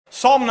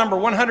Psalm number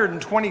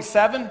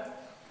 127,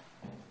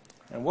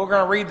 and we're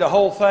going to read the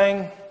whole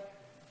thing,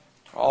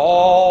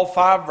 all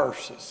 5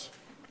 verses.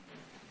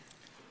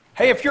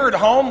 Hey, if you're at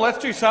home, let's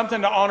do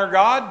something to honor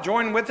God.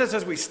 Join with us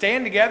as we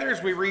stand together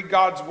as we read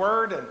God's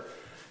Word, and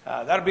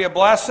that'll be a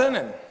blessing.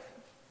 And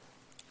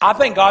I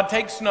think God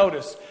takes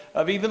notice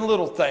of even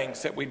little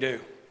things that we do.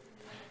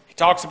 He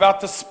talks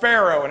about the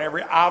sparrow and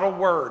every idle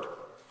word.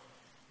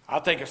 I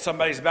think if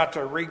somebody's about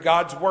to read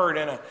God's Word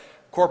in a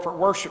corporate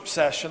worship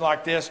session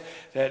like this,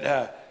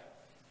 that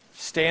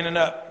standing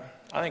up,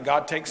 I think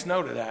God takes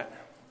note of that.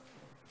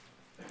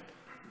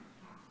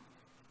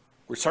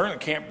 We certainly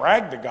can't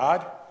brag to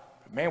God,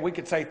 but man, we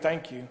could say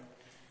thank you.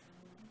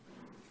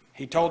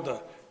 He told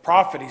the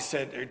prophet,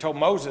 he told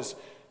Moses,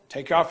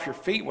 take off your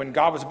feet. When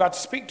God was about to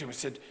speak to him, he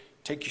said,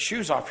 take your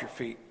shoes off your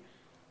feet.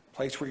 The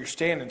place where you're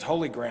standing is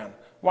holy ground.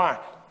 Why?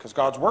 Because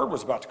God's Word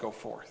was about to go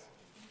forth.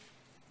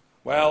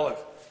 Well, if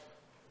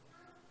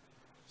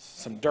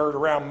some dirt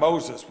around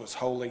Moses was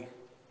holy,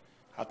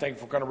 I think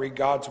if we're going to read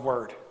God's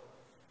Word,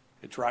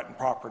 it's right and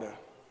proper to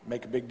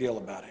make a big deal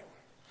about it.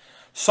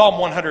 Psalm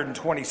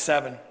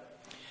 127.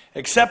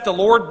 Except the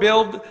Lord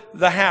build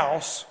the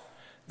house,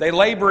 they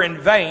labor in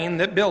vain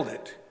that build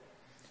it.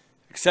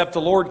 Except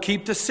the Lord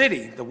keep the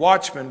city, the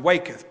watchman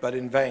waketh but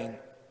in vain.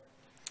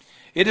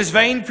 It is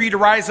vain for you to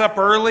rise up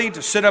early,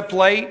 to sit up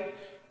late,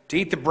 to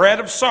eat the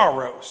bread of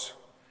sorrows,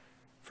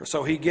 for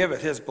so he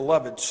giveth his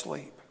beloved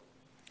sleep.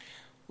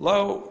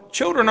 Lo,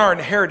 children are an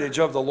heritage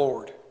of the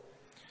Lord,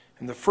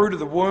 and the fruit of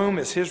the womb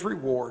is his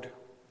reward.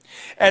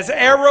 As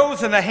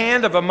arrows in the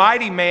hand of a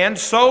mighty man,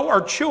 so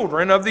are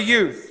children of the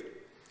youth.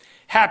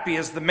 Happy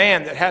is the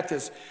man that hath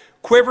his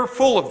quiver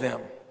full of them.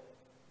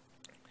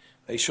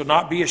 They shall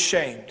not be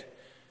ashamed,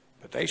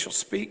 but they shall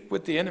speak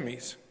with the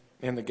enemies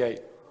in the gate.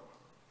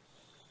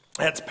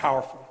 That's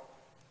powerful.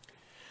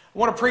 I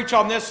want to preach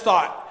on this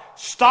thought.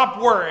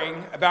 Stop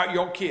worrying about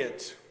your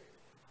kids.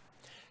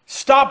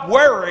 Stop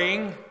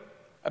worrying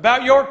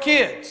about your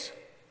kids.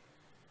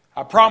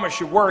 I promise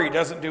you, worry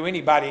doesn't do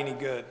anybody any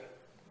good.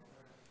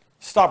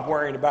 Stop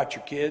worrying about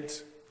your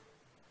kids.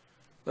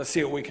 Let's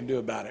see what we can do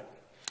about it.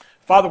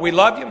 Father, we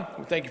love you.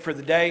 We thank you for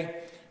the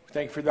day. We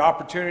thank you for the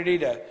opportunity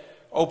to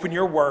open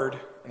your word.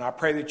 And I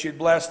pray that you'd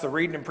bless the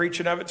reading and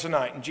preaching of it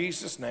tonight. In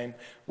Jesus' name,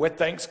 with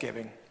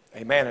thanksgiving.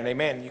 Amen and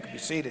amen. You can be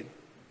seated.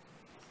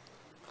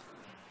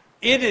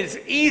 It is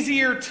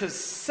easier to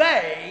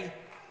say,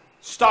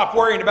 stop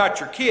worrying about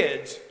your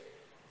kids,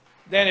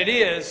 than it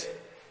is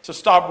to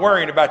stop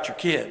worrying about your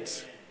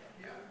kids.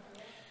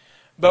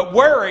 But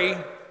worry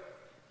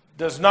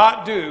does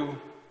not do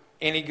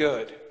any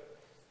good.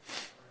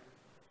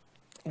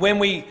 When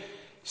we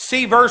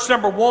see verse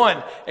number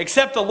 1,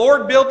 except the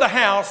Lord build the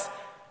house,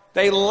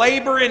 they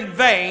labor in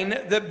vain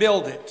that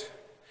build it.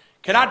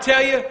 Can I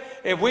tell you,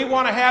 if we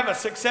want to have a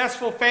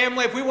successful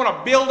family, if we want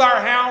to build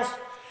our house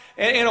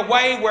in a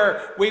way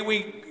where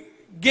we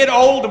get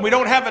old and we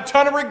don't have a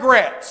ton of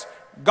regrets,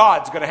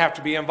 God's going to have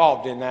to be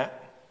involved in that.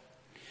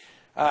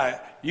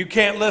 You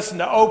can't listen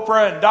to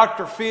Oprah and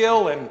Dr.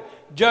 Phil and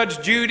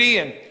Judge Judy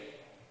and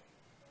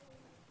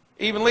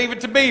even Leave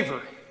It to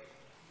Beaver.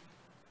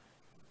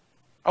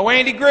 Oh,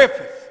 Andy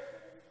Griffith.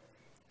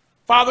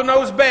 Father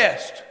knows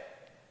best.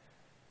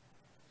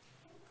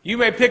 You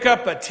may pick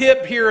up a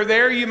tip here or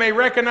there. You may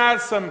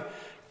recognize some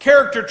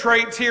character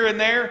traits here and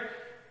there.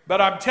 But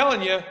I'm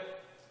telling you,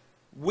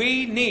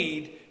 we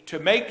need to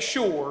make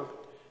sure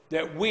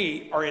that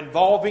we are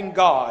involving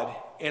God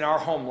in our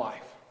home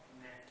life.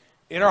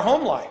 In our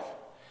home life.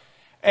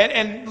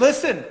 And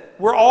listen,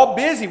 we're all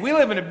busy. We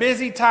live in a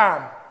busy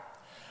time.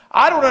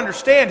 I don't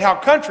understand how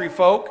country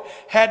folk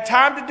had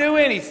time to do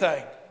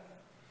anything.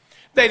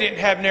 They didn't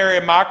have nary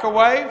a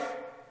microwave.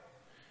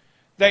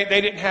 They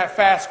didn't have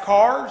fast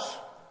cars.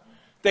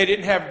 They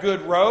didn't have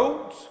good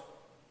roads.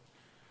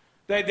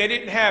 They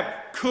didn't have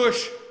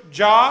cush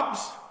jobs.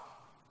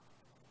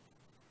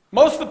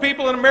 Most of the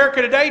people in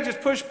America today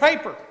just push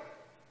paper.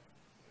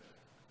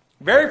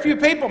 Very few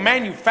people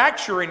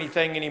manufacture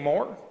anything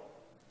anymore.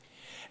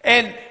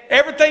 And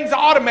everything's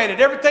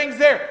automated. Everything's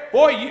there.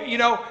 Boy, you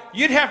know,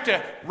 you'd have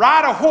to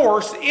ride a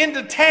horse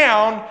into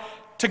town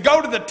to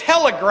go to the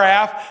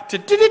telegraph to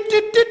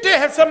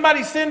have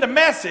somebody send a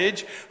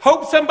message,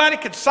 hope somebody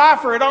could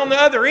cipher it on the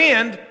other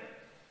end,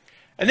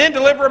 and then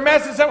deliver a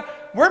message.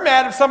 We're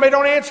mad if somebody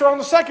don't answer on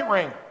the second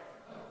ring.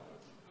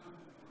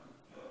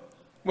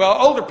 Well,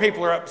 older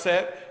people are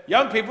upset.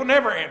 Young people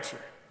never answer.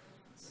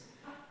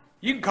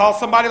 You can call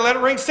somebody, let it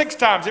ring 6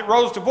 times. It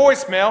rolls to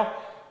voicemail.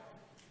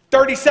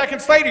 30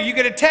 seconds later, you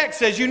get a text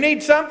says, you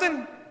need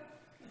something?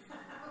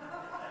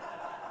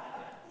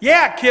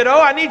 Yeah, kiddo,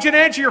 I need you to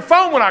answer your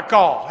phone when I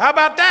call. How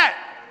about that?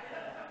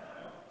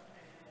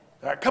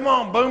 Like, come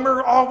on,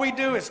 boomer, all we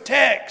do is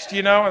text,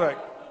 you know. Like,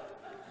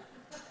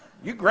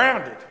 you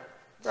grounded.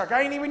 Like,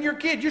 I ain't even your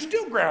kid. You're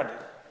still grounded.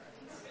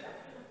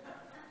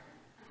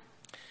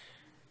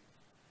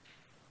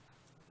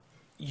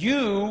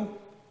 You,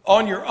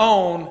 on your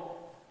own,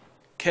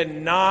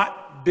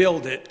 cannot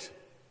build it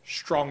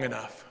strong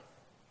enough.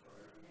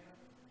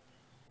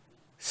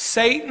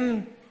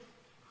 Satan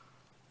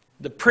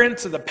the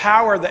prince of the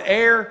power of the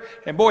air.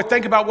 And boy,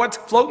 think about what's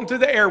floating through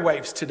the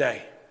airwaves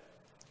today.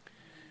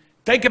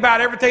 Think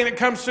about everything that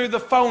comes through the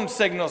phone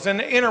signals and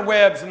the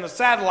interwebs and the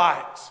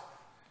satellites.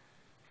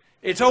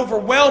 It's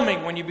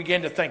overwhelming when you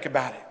begin to think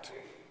about it.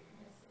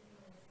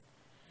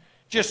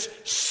 Just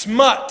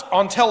smut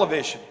on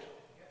television.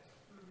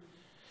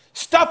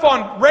 Stuff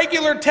on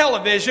regular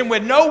television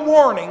with no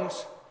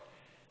warnings.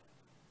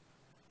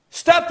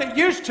 Stuff that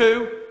used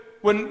to,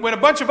 when a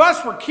bunch of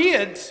us were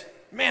kids,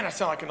 man, I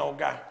sound like an old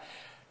guy.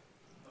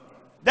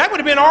 That would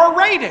have been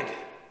R-rated.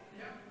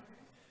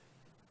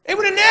 It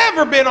would have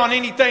never been on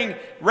anything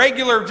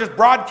regular, just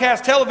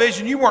broadcast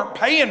television you weren't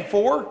paying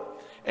for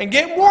and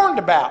getting warned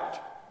about.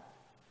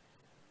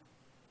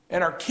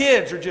 And our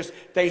kids are just,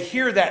 they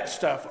hear that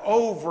stuff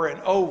over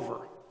and over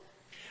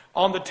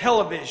on the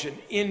television,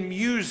 in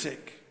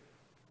music.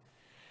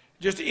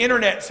 Just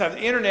internet stuff.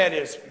 The internet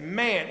is,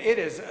 man, it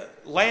is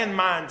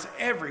landmines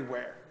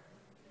everywhere.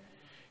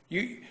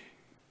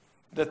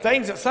 The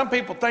things that some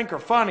people think are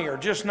funny are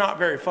just not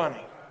very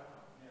funny.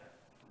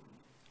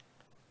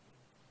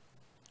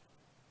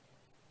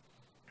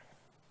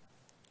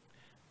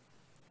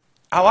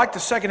 I like the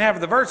second half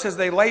of the verse. It says,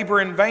 they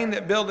labor in vain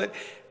that build it.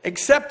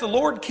 Except the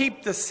Lord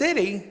keep the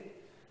city,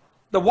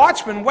 the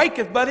watchman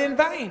waketh but in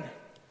vain.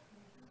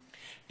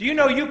 Do you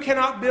know you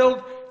cannot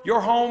build your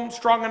home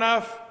strong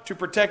enough to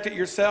protect it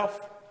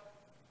yourself?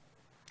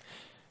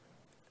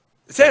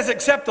 It says,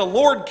 except the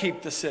Lord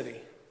keep the city.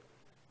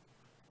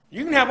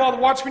 You can have all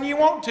the watchmen you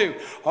want to.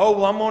 Oh,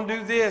 well, I'm going to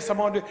do this. I'm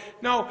going to do...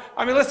 No,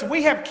 I mean, listen,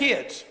 we have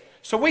kids.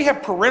 So we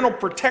have parental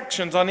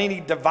protections on any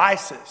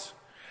devices.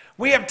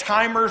 We have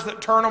timers that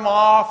turn them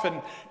off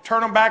and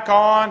turn them back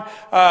on.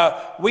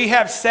 We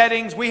have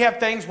settings. We have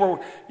things where,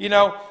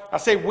 I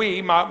say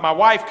we, my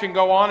wife can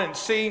go on and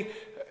see,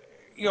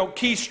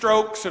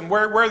 keystrokes and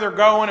where they're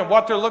going and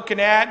what they're looking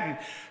at and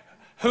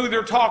who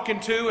they're talking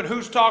to and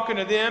who's talking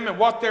to them and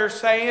what they're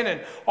saying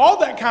and all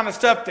that kind of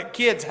stuff that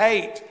kids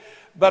hate.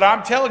 But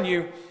I'm telling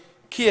you,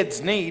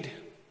 kids need.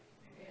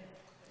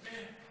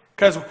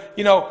 Because,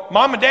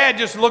 mom and dad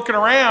just looking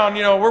around,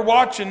 we're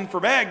watching for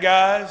bad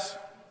guys.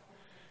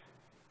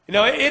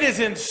 It is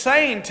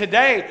insane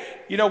today.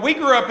 We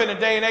grew up in a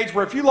day and age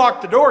where if you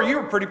locked the door, you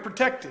were pretty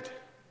protected.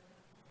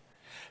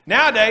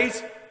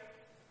 Nowadays,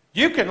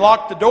 you can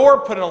lock the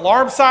door, put an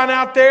alarm sign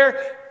out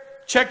there,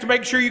 check to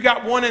make sure you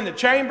got one in the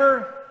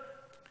chamber,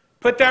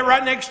 put that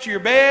right next to your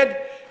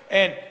bed,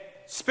 and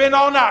spend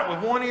all night with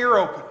one ear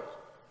open,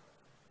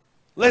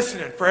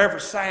 listening for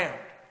every sound.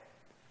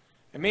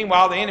 And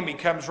meanwhile, the enemy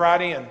comes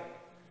right in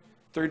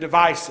through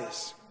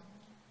devices,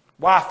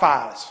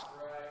 Wi-Fi's,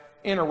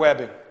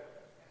 interwebbing.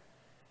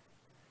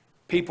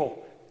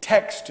 People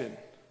texting,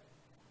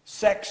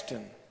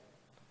 sexting,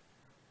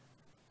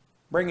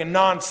 bringing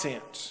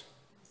nonsense.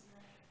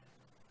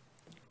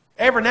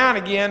 Every now and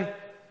again,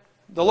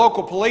 the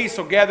local police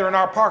will gather in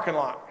our parking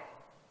lot.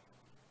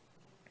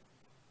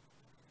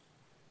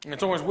 And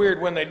it's always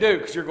weird when they do,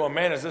 because you're going,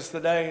 man, is this the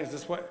day? Is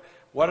this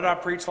what did I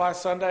preach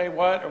last Sunday?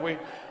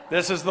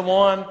 This is the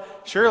one?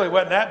 Surely it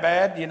wasn't that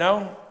bad,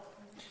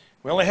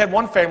 We only had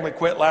one family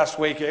quit last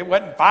week. It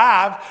wasn't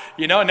 5,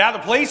 and now the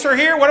police are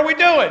here. What are we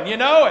doing,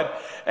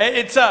 And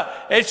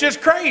it's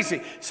just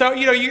crazy. So,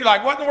 you're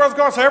like, what in the world's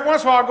going on? So every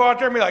once in a while I'll go out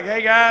there and be like,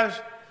 hey guys,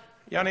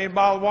 y'all need a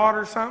bottle of water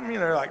or something?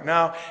 They're like,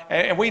 no.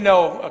 And we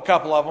know a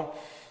couple of them.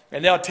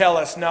 And they'll tell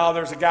us, no,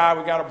 there's a guy,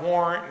 we got a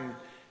warrant.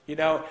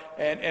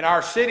 And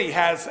our city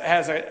has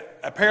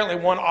apparently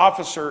one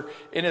officer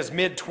in his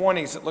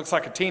mid-20s that looks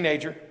like a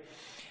teenager.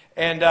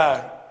 And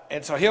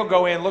so he'll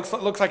go in,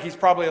 looks like he's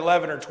probably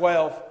 11 or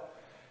 12.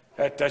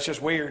 That's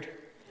just weird.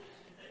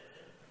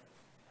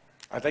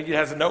 I think he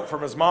has a note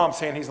from his mom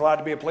saying he's allowed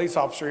to be a police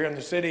officer here in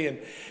the city.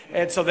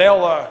 And so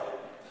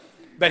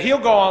but he'll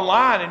go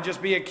online and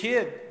just be a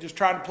kid, just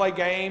trying to play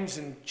games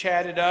and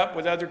chat it up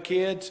with other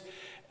kids.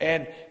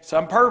 And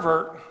some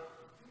pervert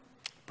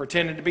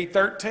pretending to be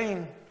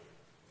 13,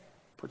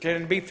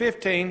 pretending to be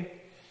 15,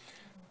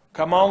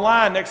 come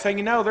online. Next thing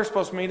you know, they're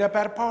supposed to meet up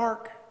at a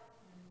park.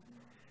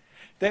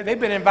 They've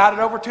been invited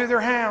over to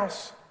their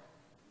house.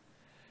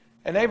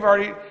 And they've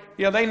already,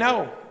 they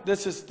know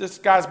this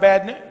guy's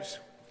bad news.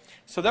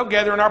 So they'll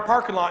gather in our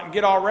parking lot and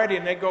get all ready,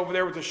 and they go over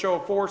there with a show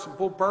of force and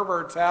pull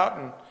perverts out,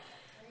 and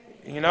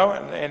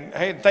and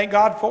hey, thank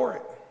God for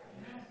it.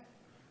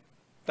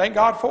 Thank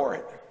God for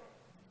it.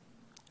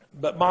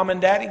 But mom and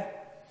daddy,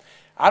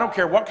 I don't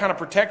care what kind of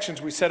protections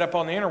we set up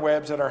on the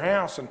interwebs at our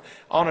house and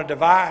on a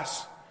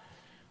device.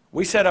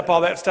 We set up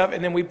all that stuff,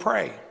 and then we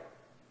pray.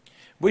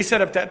 We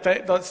set up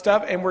that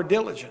stuff, and we're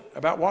diligent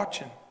about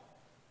watching.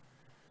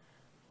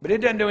 But it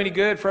doesn't do any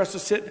good for us to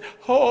sit,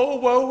 oh,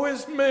 woe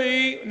is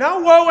me. No,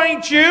 woe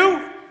ain't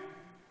you.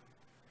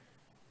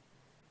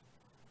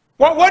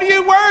 What are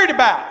you worried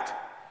about?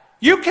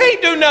 You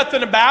can't do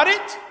nothing about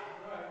it.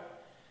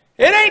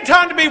 It ain't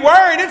time to be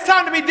worried. It's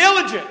time to be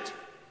diligent.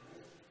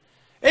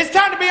 It's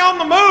time to be on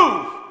the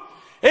move.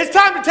 It's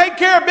time to take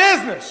care of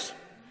business.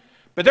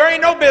 But there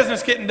ain't no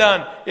business getting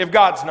done if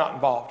God's not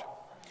involved.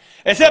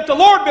 Except the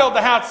Lord build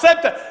the house.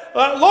 Except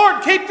the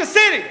Lord keep the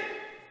city.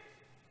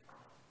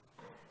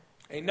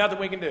 Ain't nothing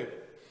we can do.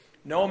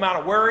 No amount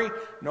of worry,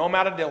 no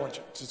amount of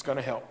diligence is going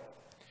to help.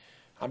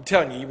 I'm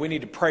telling you, we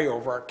need to pray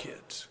over our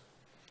kids.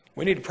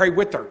 We need to pray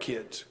with our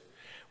kids.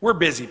 We're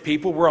busy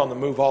people. We're on the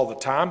move all the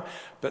time.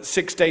 But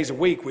 6 days a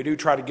week, we do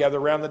try to gather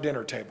around the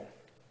dinner table.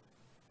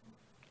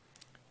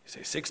 You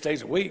say, 6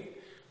 days a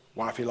week?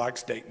 Wifey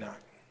likes date night.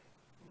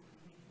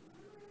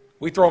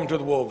 We throw them to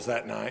the wolves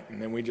that night,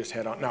 and then we just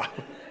head on.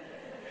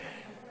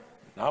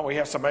 No, we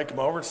have somebody come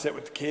over and sit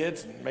with the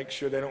kids and make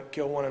sure they don't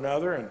kill one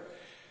another, and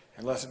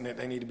unless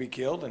they need to be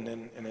killed, and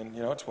then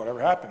it's whatever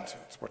happens.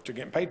 It's what you're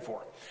getting paid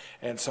for.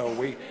 And so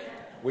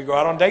we go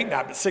out on date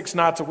night, but 6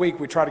 nights a week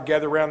we try to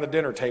gather around the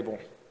dinner table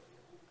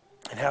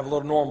and have a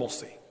little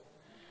normalcy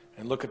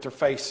and look at their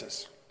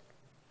faces.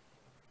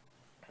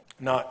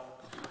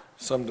 Not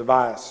some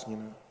device,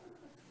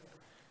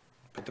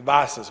 Put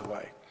devices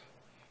away.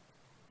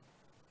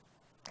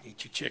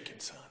 Eat your chicken,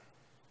 son.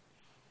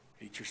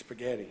 Eat your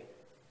spaghetti.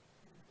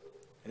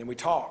 And then we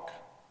talk.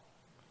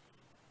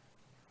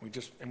 We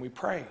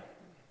pray.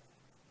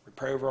 We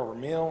pray over our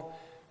meal,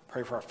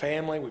 pray for our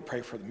family, we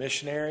pray for the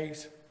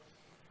missionaries,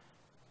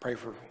 pray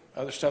for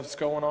other stuff that's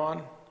going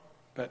on.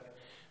 But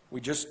we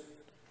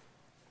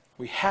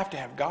have to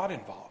have God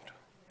involved.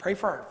 Pray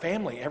for our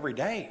family every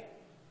day.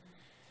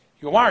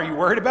 You go, why are you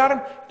worried about them?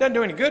 It doesn't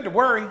do any good to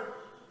worry.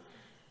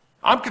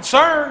 I'm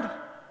concerned,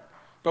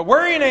 but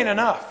worrying ain't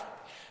enough.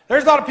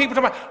 There's a lot of people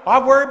talking about,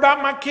 I worry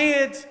about my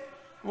kids.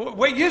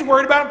 Wait, you was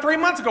worried about them 3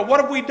 months ago.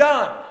 What have we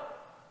done?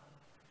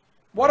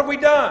 What have we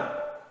done?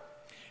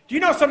 Do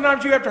you know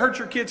sometimes you have to hurt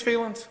your kids'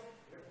 feelings?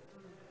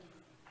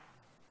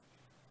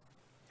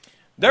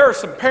 There are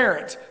some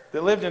parents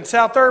that lived in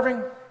South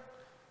Irving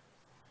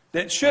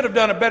that should have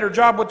done a better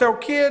job with their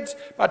kids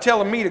by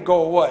telling me to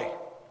go away.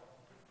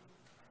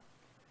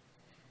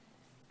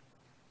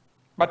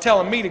 By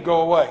telling me to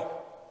go away.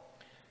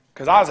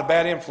 Because I was a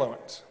bad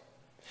influence.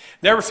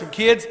 There were some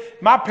kids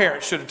my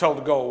parents should have told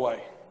to go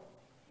away.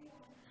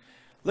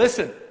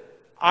 Listen,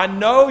 I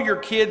know your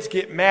kids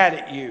get mad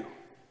at you.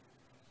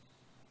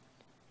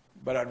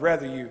 But I'd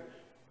rather you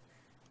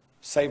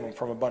save them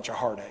from a bunch of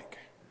heartache.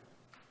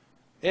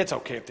 It's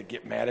okay if they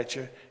get mad at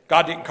you.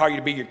 God didn't call you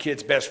to be your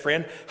kid's best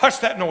friend. Hush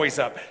that noise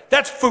up.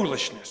 That's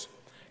foolishness.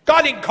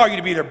 God didn't call you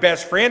to be their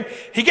best friend.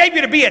 He gave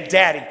you to be a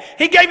daddy.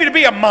 He gave you to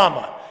be a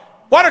mama.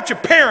 Why don't you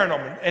parent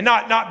them and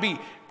not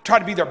try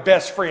to be their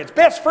best friends?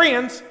 Best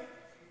friends?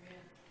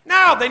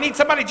 No, they need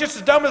somebody just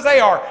as dumb as they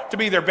are to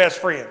be their best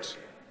friends.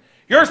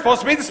 You're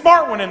supposed to be the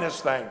smart one in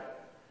this thing.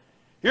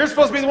 You're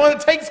supposed to be the one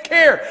that takes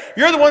care.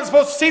 You're the one that's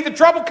supposed to see the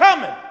trouble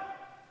coming.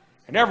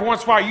 And every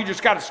once in a while, you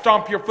just got to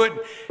stomp your foot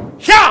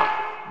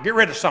and get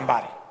rid of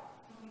somebody.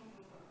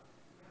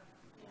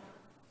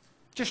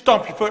 Just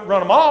stomp your foot and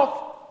run them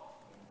off.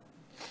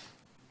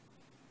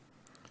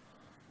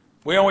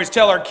 We always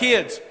tell our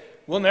kids,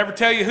 we'll never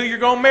tell you who you're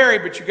going to marry,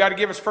 but you got to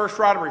give us first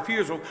right of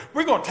refusal.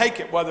 We're going to take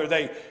it whether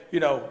they,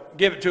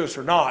 give it to us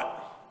or not.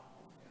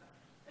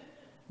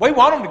 We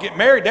want them to get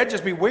married. That'd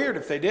just be weird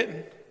if they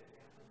didn't.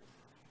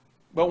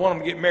 But want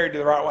them to get married to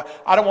the right way.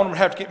 I don't want them to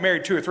have to get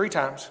married 2 or 3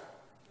 times.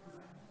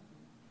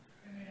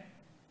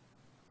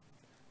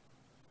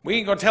 We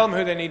ain't going to tell them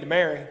who they need to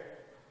marry.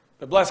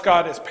 But bless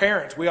God, as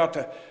parents, we ought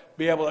to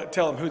be able to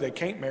tell them who they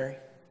can't marry.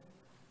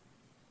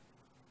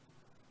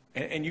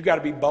 And you got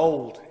to be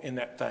bold in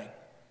that thing.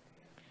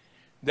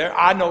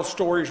 I know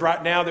stories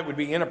right now that would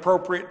be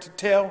inappropriate to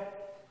tell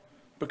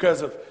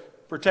because of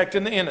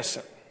protecting the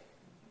innocent.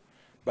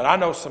 But I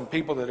know some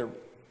people that are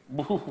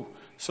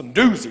some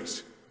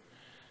doozies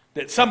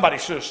that somebody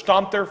should have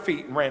stomped their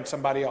feet and ran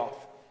somebody off.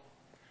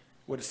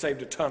 Would have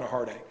saved a ton of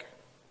heartache.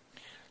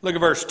 Look at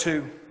verse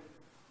 2.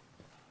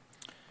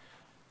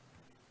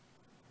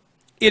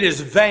 It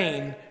is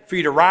vain for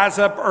you to rise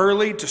up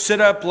early, to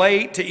sit up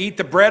late, to eat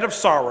the bread of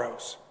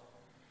sorrows.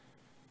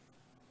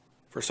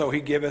 For so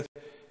he giveth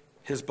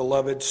his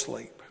beloved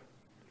sleep.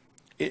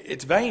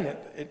 It's vain.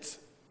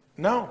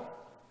 No.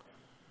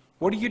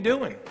 What are you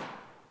doing?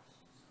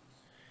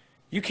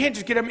 You can't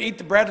just get up and eat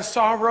the bread of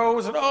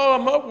sorrows and,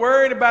 I'm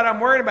worried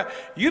about it.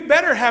 You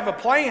better have a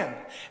plan.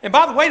 And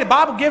by the way, the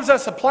Bible gives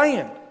us a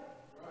plan.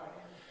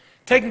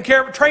 Taking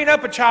care of, train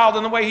up a child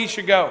in the way he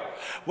should go.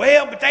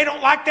 Well, but they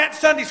don't like that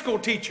Sunday school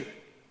teacher.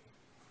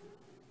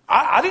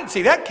 I didn't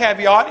see that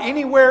caveat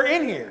anywhere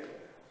in here.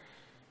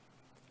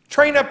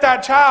 Train up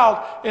that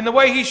child in the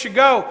way he should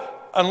go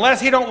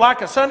unless he don't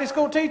like a Sunday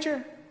school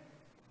teacher.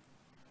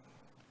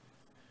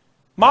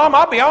 Mom,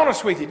 I'll be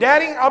honest with you.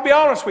 Daddy, I'll be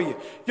honest with you.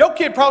 Your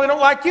kid probably don't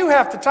like you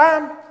half the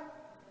time.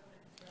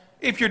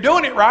 If you're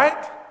doing it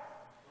right.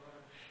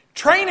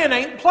 Training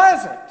ain't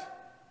pleasant.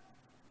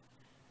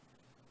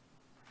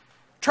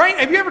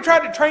 Have you ever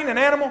tried to train an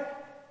animal?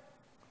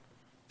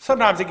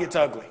 Sometimes it gets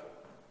ugly.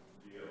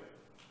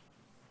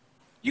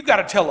 You got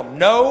to tell them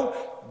no,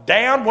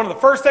 down. One of the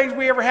first things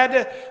we ever had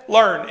to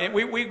learn, and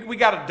we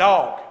got a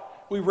dog.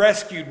 We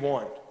rescued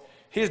one.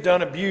 He's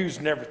done abused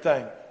and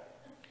everything.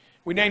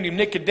 We named him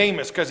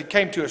Nicodemus because he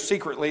came to us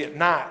secretly at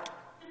night.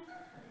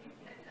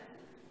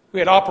 We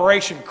had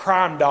Operation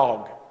Crime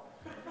Dog.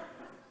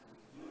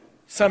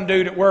 Some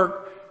dude at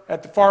work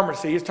at the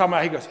pharmacy. He's talking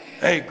about, he goes,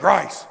 "Hey,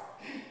 Grice,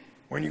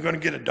 when are you going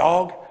to get a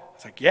dog?" I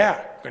was like, "Yeah,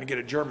 I'm going to get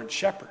a German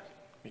Shepherd."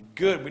 I mean,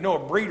 good. We know a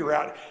breeder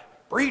out.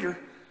 Breeder?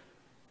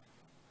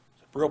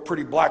 It's a real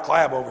pretty black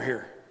lab over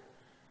here.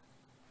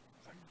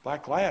 Like,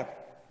 black lab?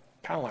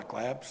 Kind of like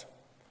labs.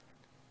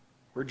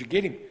 Where'd you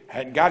get him? I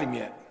hadn't got him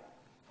yet.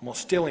 I'm going to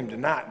steal him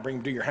tonight and bring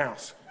him to your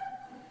house.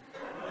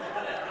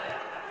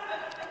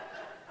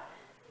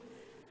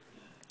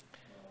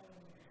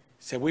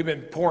 He said, "We've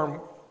been pouring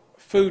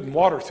food and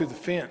water through the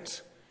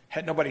fence.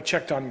 Had nobody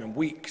checked on him in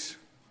weeks.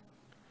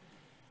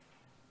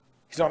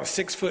 He's on a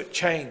 6-foot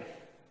chain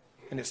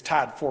and it's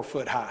tied 4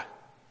 foot high.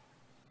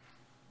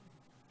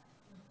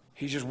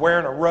 He's just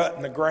wearing a rut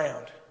in the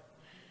ground.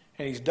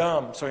 And he's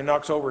dumb, so he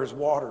knocks over his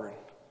water. And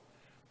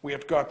we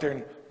have to go out there,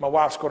 and my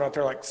wife's going out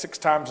there like 6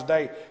 times a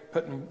day,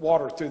 putting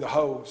water through the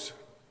hose,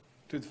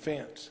 through the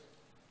fence."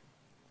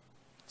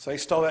 So they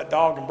stole that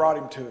dog and brought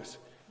him to us.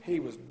 He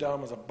was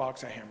dumb as a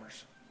box of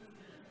hammers.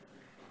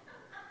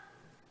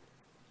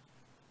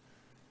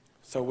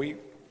 So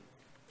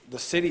the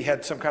city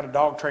had some kind of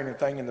dog training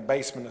thing in the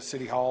basement of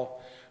City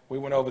Hall. We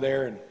went over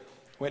there and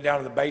went down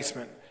to the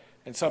basement,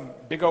 and some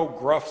big old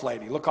gruff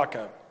lady, looked like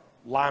a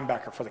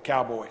linebacker for the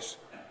Cowboys,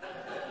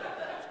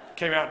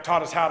 came out and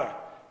taught us how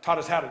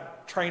to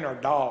train our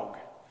dog.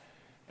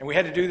 And we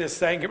had to do this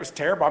thing. It was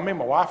terrible. I made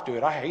my wife do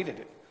it. I hated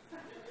it.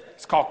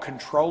 It's called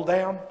control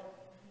down.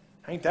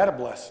 Ain't that a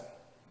blessing?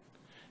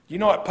 You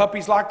know what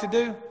puppies like to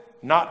do?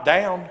 Not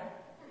down.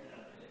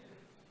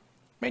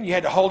 Man, you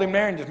had to hold him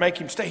there and just make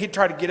him stay. He'd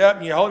try to get up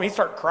and you hold him. He'd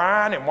start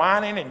crying and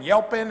whining and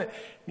yelping. And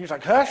you're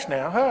like, "Hush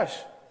now, hush."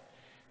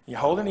 You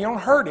hold him, you don't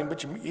hurt him,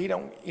 but you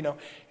don't,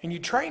 and you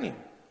train him.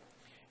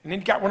 And then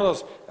you got one of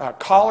those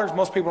collars.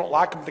 Most people don't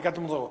like them. They got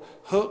them little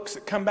hooks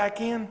that come back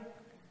in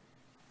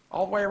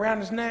all the way around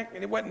his neck,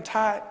 and it wasn't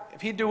tight.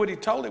 If he'd do what he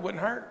told, it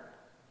wouldn't hurt.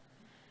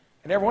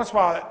 And every once in a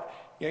while,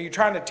 you're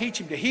trying to teach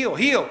him to heel.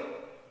 You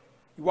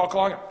walk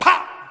along and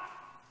pop.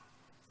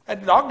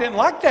 That dog didn't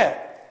like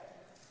that.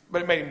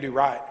 But it made him do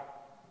right.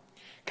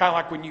 Kind of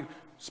like when you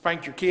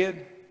spank your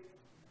kid,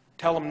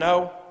 tell them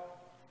no,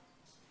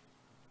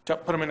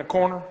 put them in a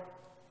corner.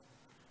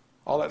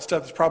 All that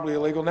stuff is probably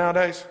illegal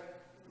nowadays.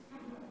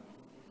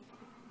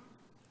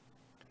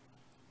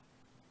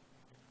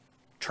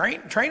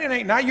 Training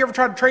ain't nice. You ever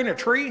tried to train a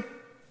tree?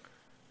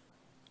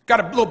 Got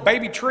a little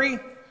baby tree?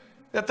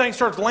 That thing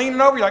starts leaning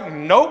over. You're like,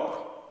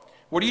 "Nope."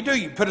 What do?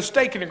 You put a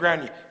stake in the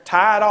ground. You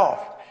tie it off.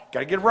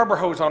 Got to get a rubber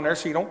hose on there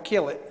so you don't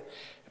kill it.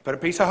 Put a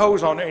piece of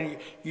hose on there and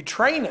you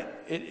train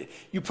it.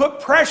 You put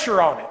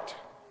pressure on it.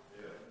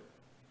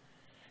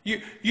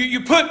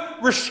 You put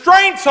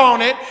restraints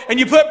on it and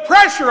you put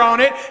pressure on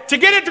it to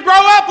get it to grow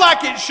up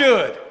like it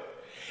should.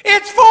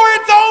 It's for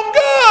its own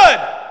good.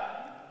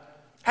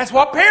 That's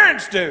what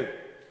parents do.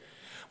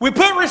 We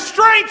put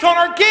restraints on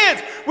our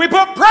kids. We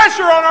put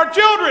pressure on our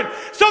children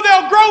so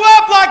they'll grow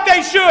up like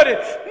they should.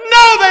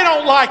 No, they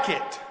don't like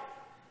it.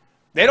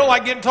 They don't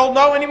like getting told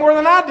no any more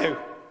than I do.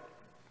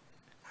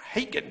 I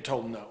hate getting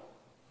told no.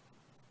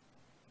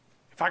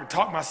 If I can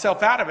talk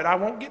myself out of it, I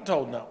won't get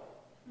told no.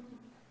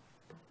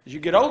 As you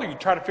get older, you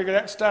try to figure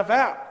that stuff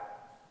out.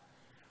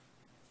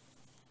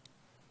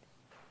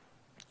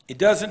 It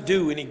doesn't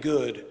do any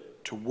good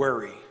to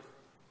worry.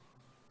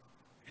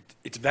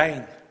 It's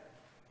vain.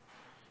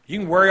 You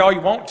can worry all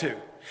you want to.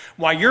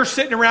 While you're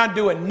sitting around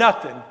doing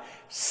nothing,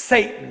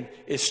 Satan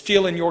is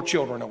stealing your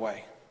children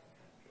away.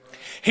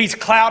 He's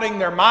clouding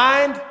their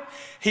mind.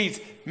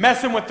 He's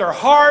messing with their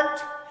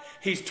heart.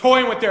 He's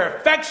toying with their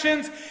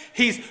affections.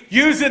 He's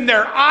using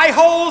their eye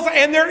holes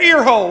and their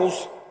ear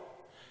holes.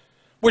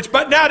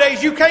 But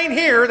nowadays you can't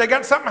hear. They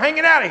got something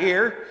hanging out of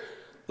here.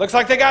 Looks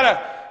like they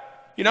got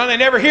they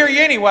never hear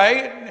you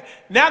anyway.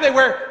 Now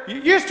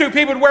used to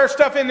people would wear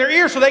stuff in their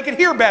ear so they could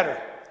hear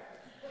better.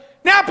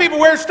 Now people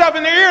wear stuff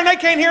in their ear and they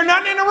can't hear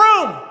nothing in the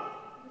room.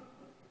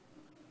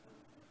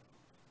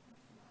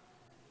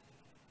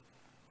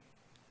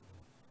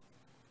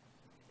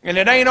 And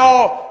it ain't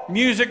all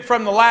music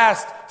from the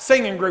last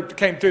singing group that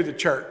came through the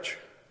church.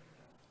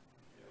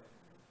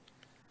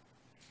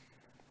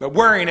 But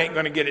worrying ain't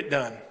going to get it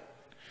done.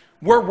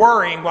 We're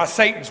worrying while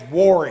Satan's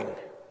warring.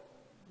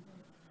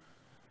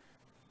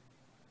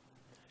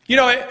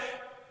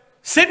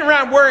 Sitting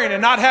around worrying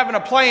and not having a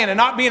plan and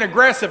not being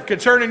aggressive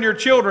concerning your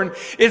children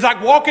is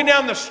like walking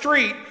down the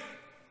street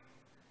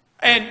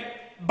and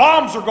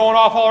bombs are going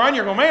off all around you.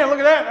 You're going, "Man, look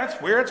at that.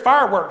 That's weird. It's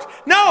fireworks."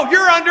 No,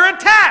 you're under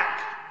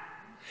attack.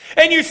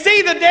 And you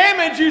see the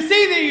damage, you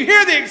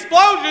hear the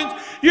explosions,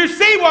 you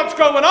see what's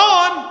going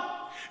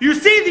on, you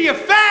see the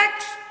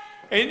effects,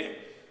 and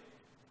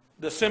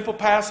the simple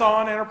pass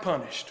on and are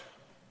punished.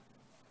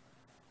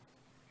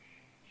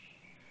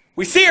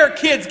 We see our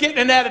kids getting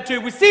an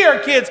attitude, we see our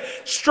kids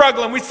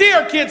struggling, we see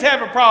our kids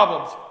having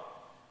problems.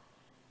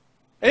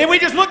 And then we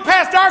just look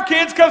past our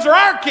kids because they're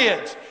our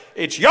kids.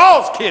 It's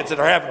y'all's kids that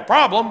are having a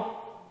problem.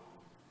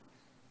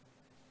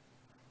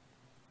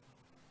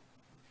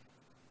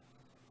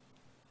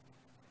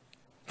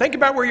 Think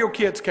about where your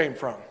kids came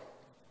from.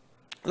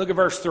 Look at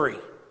verse 3.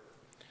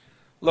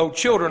 "Lo,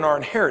 children are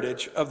an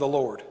heritage of the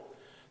Lord,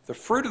 The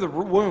fruit of the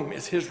womb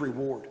is his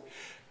reward.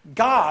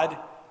 God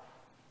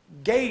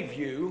gave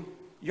you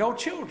your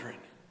children.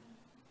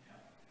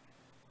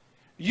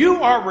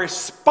 You are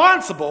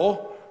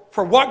responsible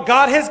for what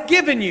God has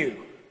given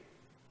you.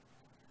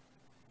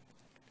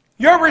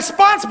 You're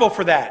responsible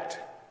for that.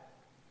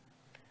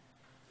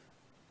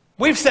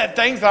 We've said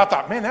things that I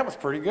thought, man, that was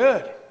pretty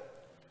good.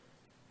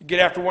 You get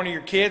after one of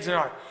your kids and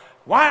they're like,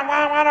 why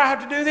do I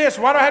have to do this?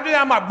 Why do I have to do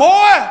that? I'm like, boy,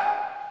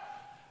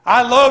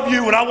 I love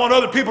you and I want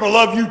other people to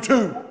love you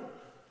too.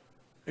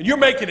 And you're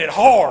making it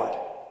hard.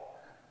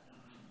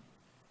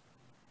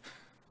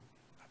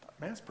 I thought,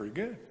 man, that's pretty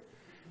good.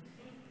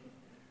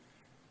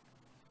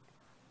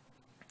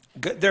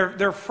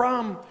 They're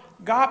from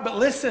God, but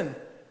listen,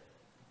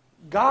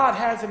 God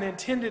has an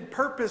intended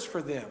purpose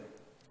for them.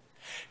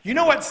 You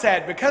know what's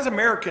sad? Because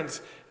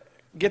Americans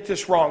get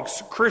this wrong,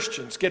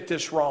 Christians get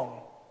this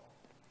wrong.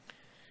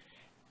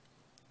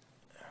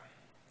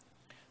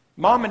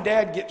 Mom and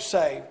dad get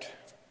saved.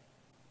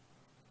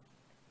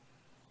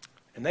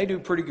 And they do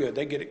pretty good.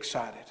 They get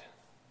excited.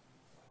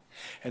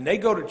 And they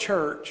go to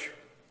church.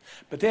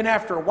 But then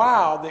after a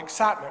while, the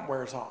excitement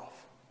wears off.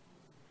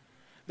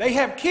 They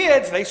have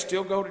kids, they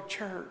still go to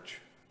church.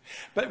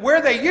 But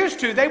where they used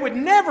to, they would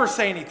never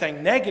say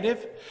anything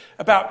negative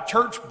about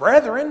church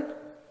brethren.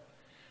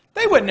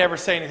 They would never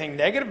say anything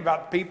negative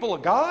about the people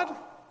of God.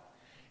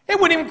 It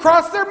wouldn't even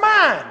cross their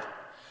mind.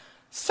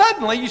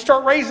 Suddenly, you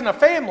start raising a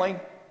family,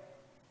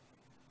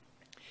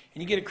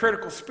 and you get a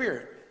critical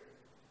spirit.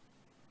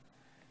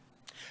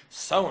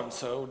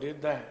 So-and-so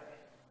did that.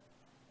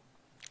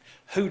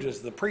 Who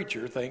does the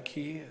preacher think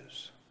he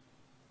is?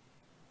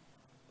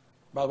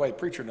 By the way, the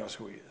preacher knows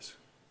who he is.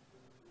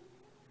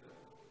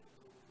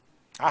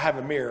 I have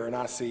a mirror and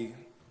I see,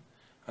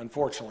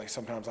 unfortunately,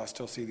 sometimes I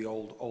still see the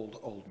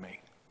old me.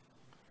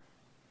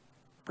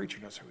 The preacher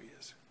knows who he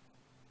is.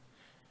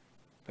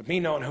 But me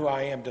knowing who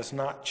I am does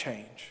not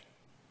change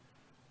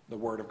the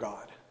Word of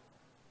God.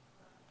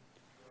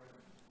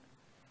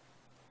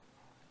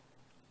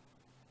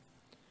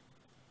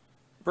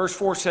 Verse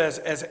 4 says,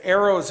 as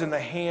arrows in the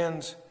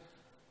hands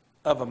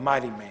of a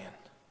mighty man,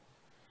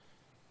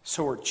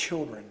 so are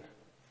children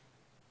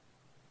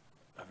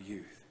of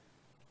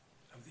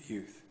the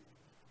youth.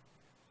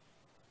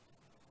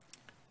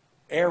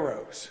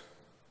 Arrows,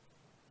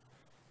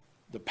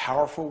 the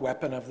powerful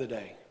weapon of the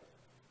day.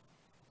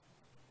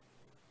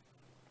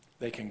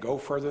 They can go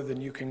further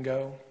than you can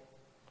go,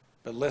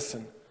 but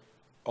listen,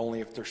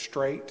 only if they're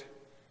straight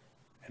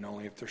and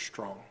only if they're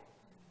strong.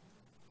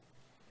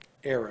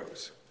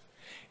 Arrows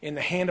in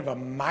the hand of a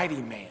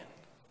mighty man.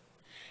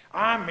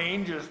 I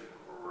mean, just,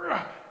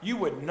 you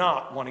would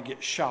not want to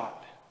get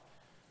shot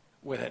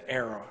with an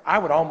arrow. I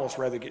would almost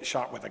rather get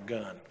shot with a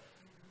gun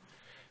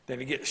than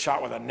to get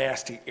shot with a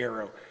nasty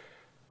arrow.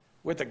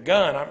 With a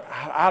gun,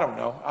 I don't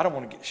know. I don't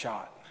want to get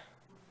shot.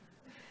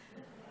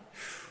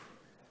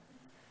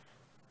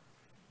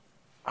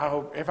 I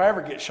hope, if I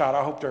ever get shot,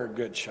 I hope they're a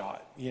good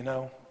shot, you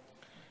know.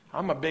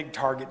 I'm a big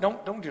target.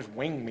 Don't just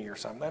wing me or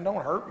something.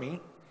 Don't hurt me.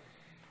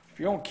 If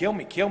you don't kill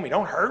me, kill me.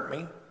 Don't hurt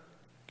me.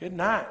 Good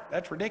night.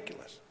 That's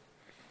ridiculous.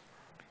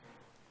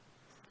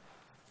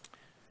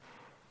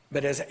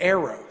 But as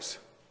arrows,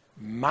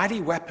 mighty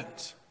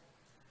weapons,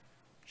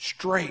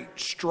 straight,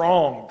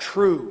 strong,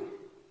 true.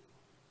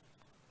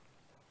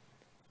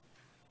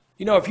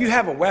 You know, if you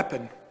have a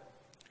weapon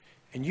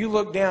and you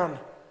look down,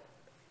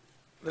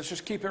 let's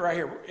just keep it right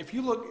here. If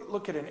you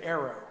look at an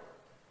arrow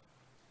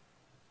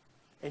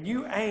and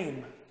you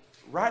aim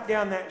right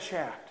down that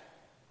shaft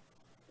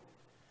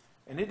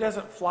and it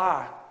doesn't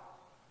fly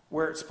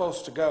where it's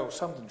supposed to go,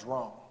 something's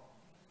wrong.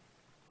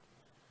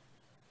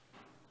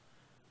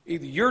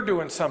 Either you're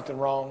doing something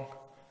wrong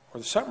or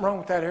there's something wrong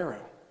with that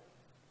arrow.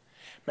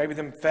 Maybe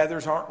them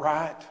feathers aren't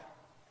right.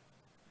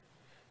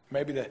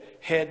 Maybe the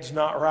head's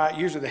not right.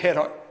 Usually the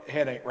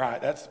head ain't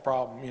right. That's the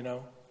problem, you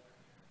know,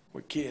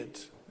 with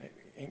kids.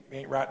 It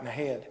ain't right in the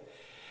head.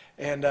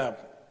 And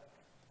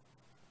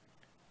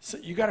so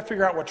you got to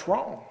figure out what's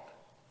wrong.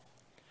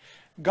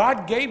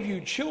 God gave you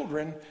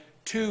children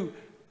to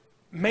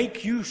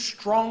make you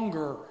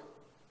stronger,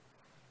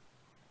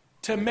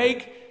 to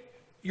make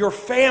your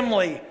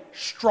family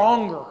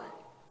stronger,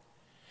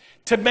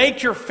 to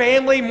make your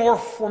family more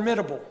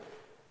formidable,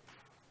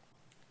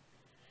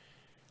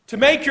 to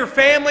make your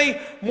family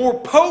more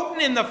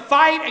potent in the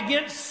fight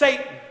against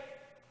Satan.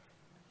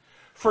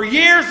 For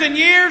years and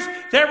years,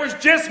 there was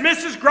just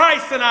Mrs.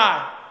 Grice and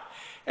I.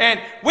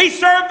 And we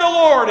served the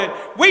Lord and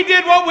we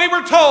did what we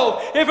were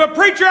told. If a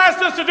preacher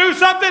asked us to do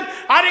something,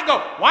 I didn't go,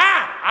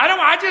 why?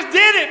 I just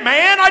did it,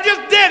 man. I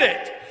just did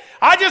it.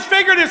 I just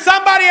figured if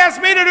somebody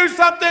asked me to do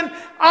something,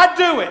 I'd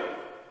do it.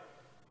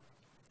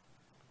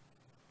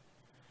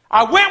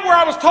 I went where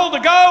I was told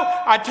to go.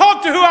 I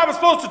talked to who I was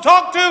supposed to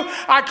talk to.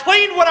 I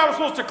cleaned what I was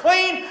supposed to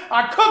clean.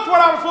 I cooked what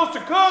I was supposed to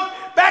cook.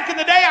 Back in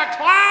the day, I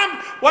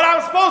climbed what I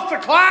was supposed to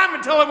climb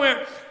until I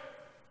went,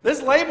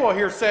 this label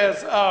here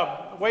says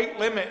weight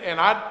limit, and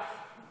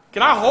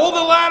can I hold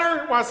the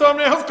ladder while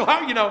someone else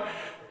climbs? You know,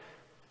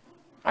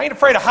 I ain't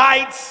afraid of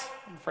heights.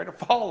 I'm afraid of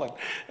falling.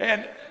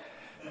 And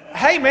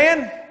Hey,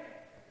 man,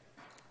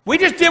 we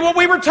just did what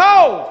we were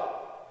told.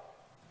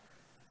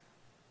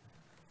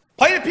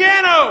 Play the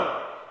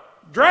piano.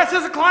 Dress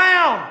as a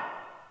clown.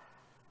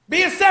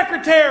 Be a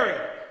secretary.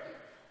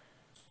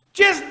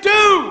 Just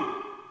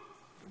do.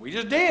 We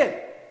just did.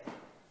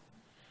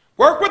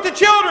 Work with the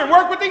children.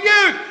 Work with the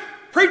youth.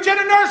 Preach at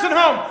a nursing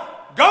home.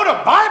 Go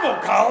to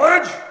Bible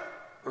college.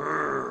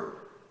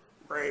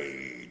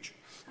 Rage.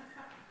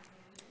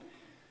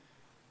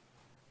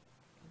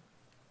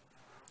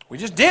 We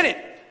just did it.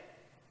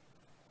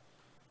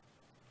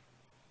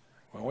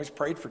 We always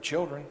prayed for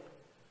children.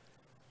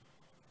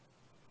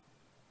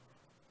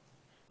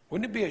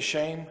 Wouldn't it be a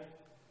shame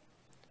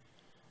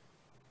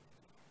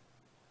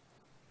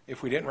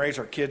if we didn't raise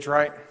our kids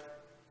right?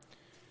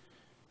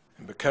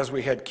 And because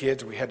we had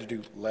kids, we had to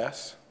do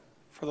less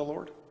for the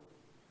Lord?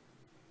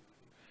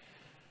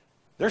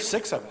 There's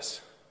 6 of us.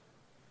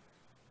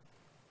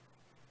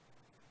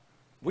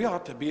 We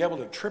ought to be able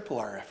to triple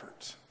our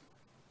efforts.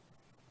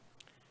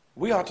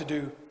 We ought to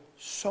do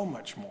so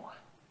much more.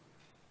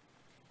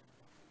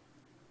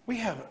 We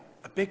have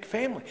a big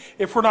family.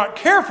 If we're not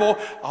careful,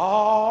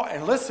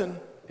 and listen,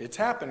 it's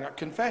happened,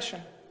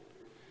 confession.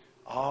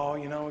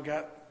 We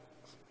got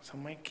so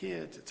many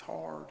kids, it's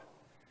hard.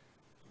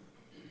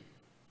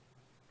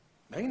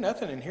 There ain't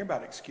nothing in here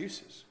about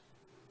excuses.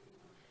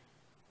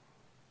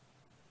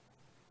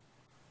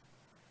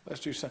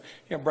 Let's do something.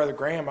 Brother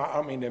Graham, I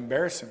don't mean to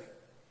embarrass him.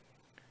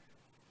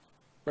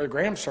 Brother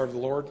Graham served the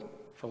Lord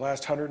for the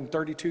last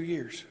 132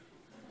 years.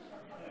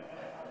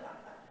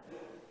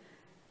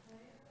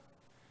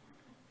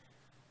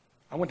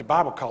 I went to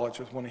Bible college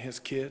with one of his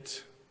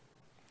kids.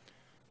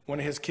 One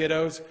of his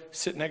kiddos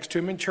sitting next to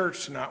him in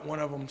church tonight. One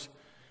of them's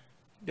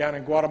down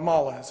in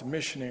Guatemala as a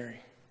missionary.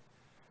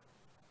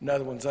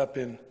 Another one's up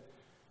in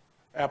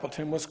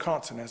Appleton,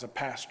 Wisconsin as a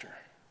pastor.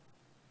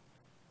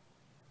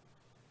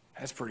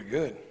 That's pretty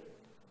good.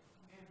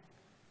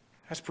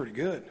 That's pretty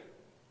good.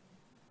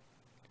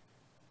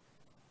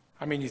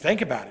 You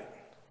think about it.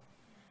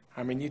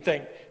 You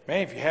think,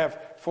 man, if you have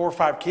 4 or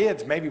 5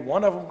 kids, maybe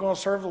one of them going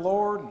to serve the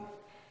Lord, and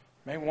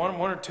maybe one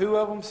or 2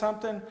 of them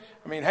something.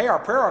 Hey, our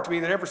prayer ought to be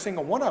that every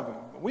single one of them.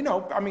 We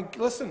know.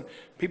 Listen,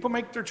 people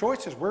make their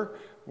choices.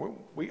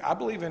 I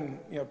believe in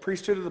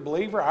priesthood of the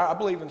believer. I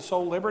believe in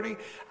soul liberty.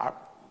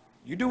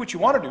 You do what you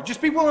want to do.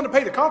 Just be willing to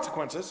pay the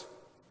consequences.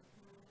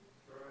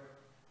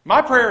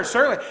 My prayer is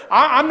certainly,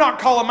 I'm not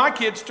calling my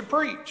kids to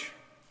preach.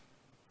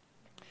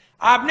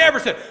 I've never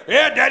said,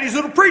 yeah, daddy's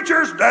little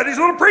preachers, daddy's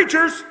little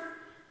preachers.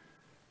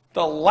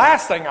 The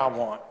last thing I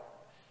want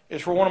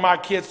is for one of my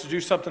kids to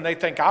do something they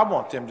think I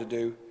want them to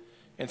do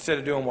instead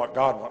of doing what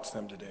God wants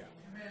them to do.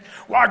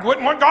 Why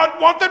wouldn't God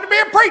want them to be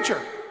a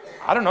preacher?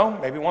 I don't know.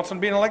 Maybe he wants them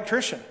to be an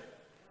electrician.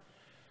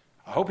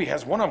 I hope he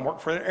has one of them work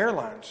for the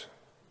airlines.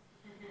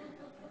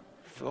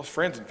 Those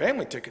friends and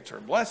family tickets are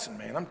a blessing,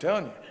 man. I'm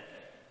telling you.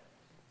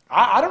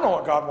 I don't know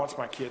what God wants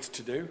my kids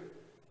to do,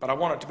 but I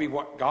want it to be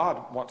what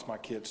God wants my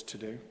kids to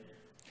do.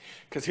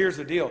 Because here's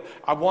the deal.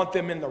 I want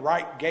them in the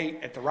right gate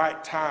at the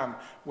right time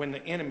when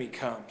the enemy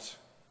comes.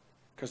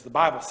 Because the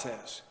Bible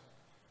says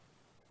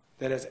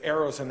that as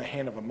arrows in the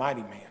hand of a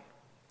mighty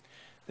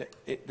man,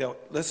 they'll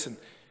listen,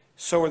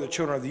 so are the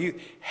children of the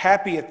youth.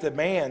 Happy at the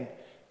man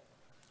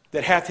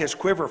that hath his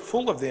quiver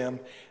full of them.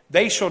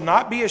 They shall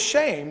not be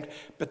ashamed,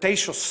 but they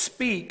shall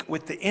speak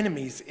with the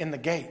enemies in the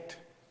gate.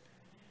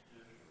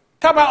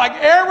 Talk about like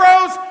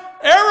arrows.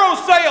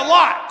 Arrows say a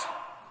lot.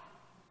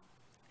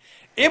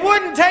 It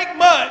wouldn't take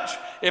much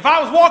if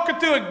I was walking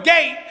through a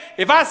gate,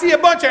 if I see a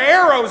bunch of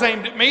arrows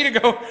aimed at me to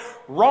go,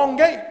 wrong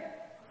gate.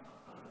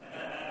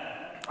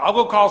 I'll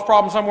go cause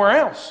problems somewhere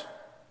else.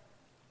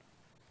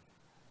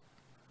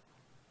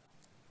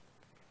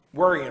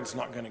 Worrying's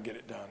not going to get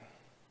it done.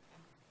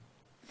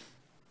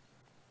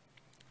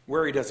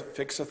 Worry doesn't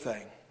fix a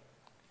thing.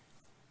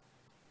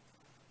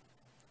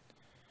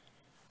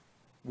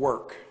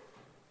 Work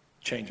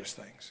changes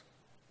things.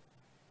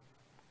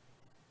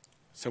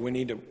 So we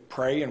need to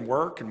pray and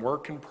work and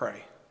work and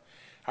pray.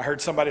 I heard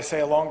somebody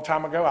say a long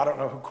time ago, I don't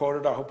know who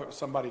quoted, I hope it was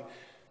somebody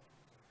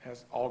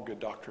has all good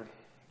doctrine.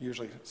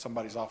 Usually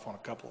somebody's off on a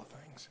couple of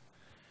things.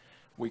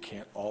 We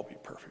can't all be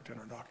perfect in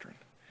our doctrine.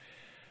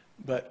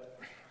 But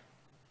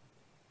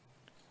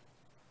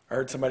I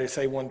heard somebody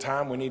say one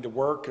time, we need to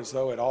work as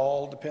though it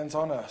all depends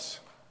on us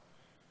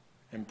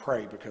and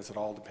pray because it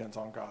all depends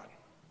on God.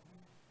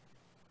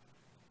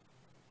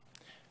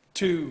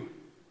 To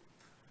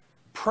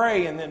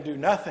pray and then do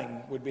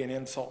nothing would be an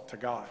insult to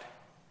God.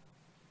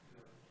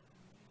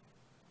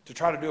 To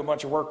try to do a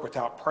bunch of work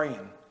without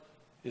praying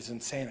is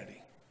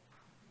insanity.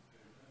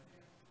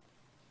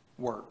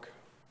 Work.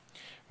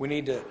 We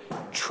need to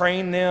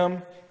train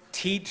them,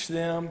 teach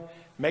them,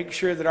 make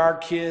sure that our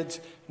kids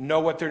know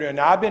what they're doing.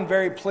 Now, I've been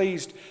very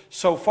pleased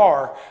so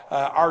far,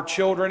 our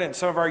children and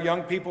some of our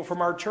young people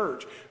from our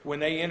church, when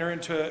they enter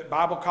into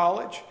Bible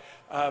college,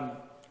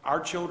 our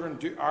children,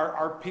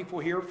 our people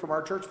here from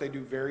our church, they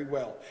do very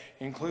well,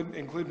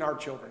 including our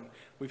children.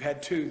 We've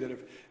had 2 that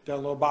have done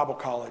a little Bible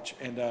college,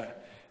 and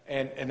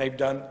they've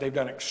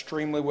done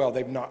extremely well.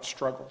 They've not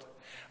struggled.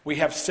 We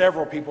have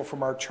several people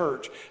from our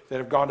church that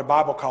have gone to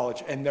Bible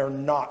college, and they're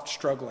not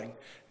struggling.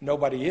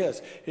 Nobody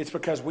is. It's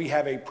because we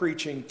have a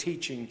preaching,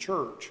 teaching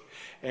church,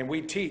 and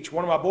we teach.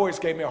 One of my boys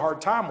gave me a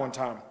hard time one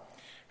time.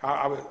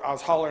 I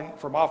was hollering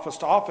from office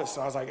to office,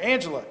 and I was like,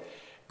 Angela,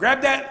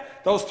 grab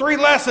those 3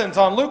 lessons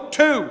on Luke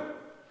 2,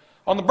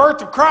 on the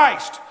birth of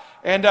Christ,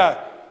 and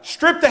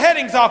strip the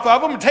headings off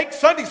of them and take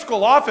Sunday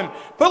school off and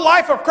put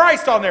Life of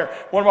Christ on there.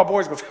 One of my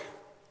boys goes,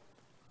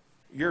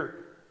 You're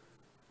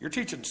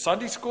teaching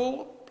Sunday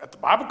school at the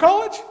Bible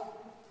college? I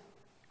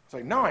was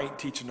like, no, I ain't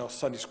teaching no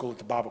Sunday school at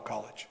the Bible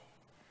college.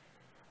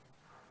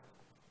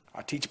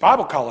 I teach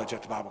Bible college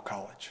at the Bible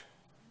college.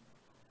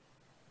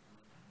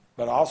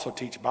 But I also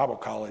teach Bible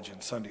college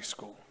and Sunday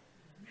school.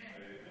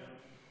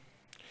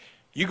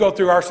 You go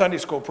through our Sunday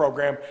school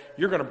program,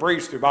 you're going to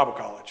breeze through Bible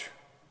college.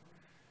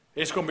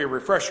 It's going to be a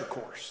refresher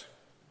course.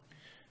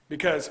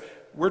 Because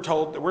we're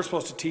told that we're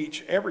supposed to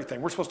teach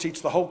everything. We're supposed to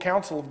teach the whole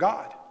counsel of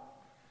God.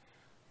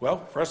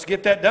 Well, for us to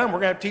get that done, we're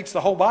going to have to teach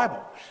the whole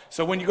Bible.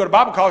 So when you go to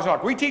Bible college, you're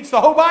like, we teach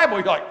the whole Bible.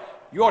 You're like,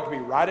 you ought to be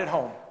right at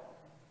home.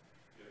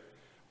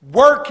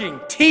 Working,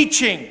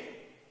 teaching,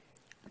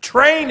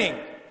 training.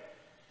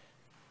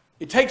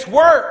 It takes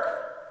work,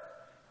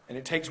 and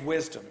it takes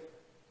wisdom.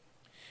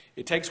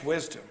 It takes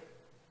wisdom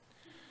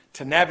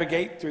to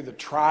navigate through the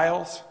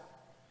trials.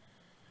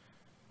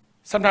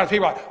 Sometimes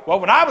people are like, well,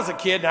 when I was a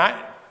kid,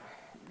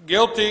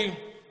 guilty.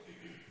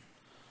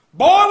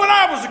 Boy, when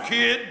I was a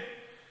kid,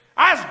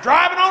 I was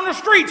driving on the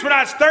streets when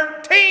I was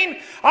 13.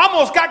 I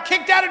almost got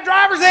kicked out of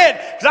driver's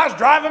ed because I was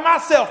driving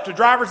myself to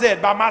driver's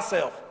ed by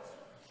myself.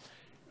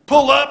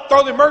 Pull up,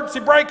 throw the emergency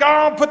brake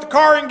on, put the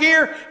car in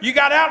gear. You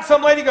got out,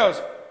 some lady goes,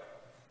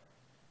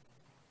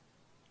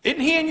 isn't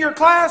he in your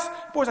class?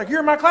 The boy's like, you're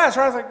in my class,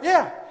 right? I was like,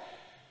 yeah.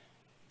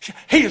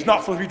 He is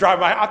not supposed to be driving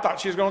by. I thought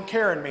she was going to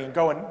Karen me and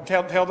go and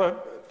tell the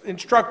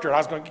instructor I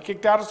was going to get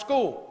kicked out of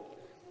school.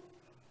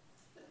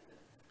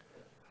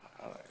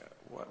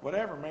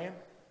 Whatever, man.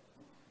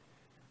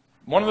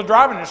 One of the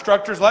driving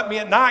instructors let me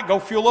at night go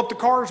fuel up the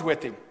cars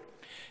with him.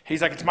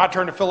 He's like, it's my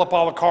turn to fill up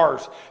all the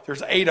cars.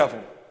 There's 8 of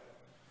them.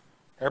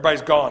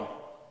 Everybody's gone.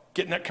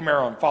 Get in that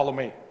Camaro and follow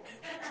me.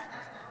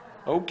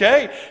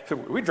 Okay. So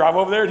we drive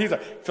over there, and he's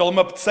like, fill them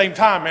up at the same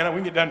time, man. We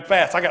can get done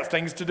fast. I got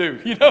things to do.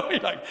 You know,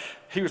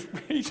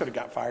 he should have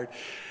got fired.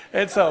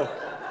 And so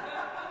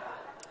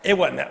it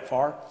wasn't that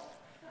far.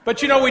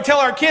 But, you know, we tell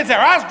our kids that.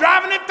 I was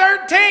driving at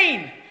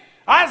 13.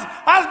 I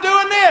was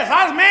doing this.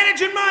 I was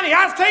managing money.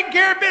 I was taking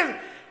care of business.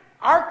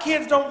 Our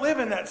kids don't live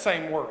in that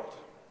same world.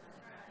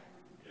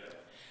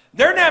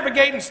 They're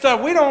navigating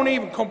stuff we don't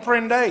even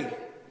comprehend.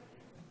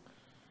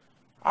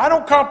 I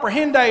don't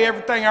comprehend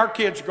everything our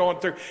kids are going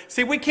through.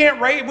 See, we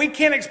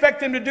can't expect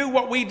them to do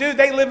what we do.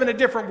 They live in a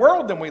different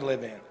world than we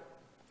live in.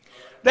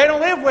 They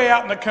don't live way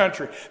out in the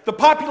country. The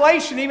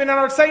population, even in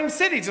our same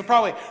cities, is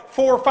probably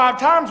 4 or 5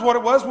 times what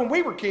it was when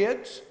we were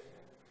kids.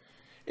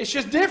 It's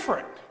just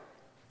different.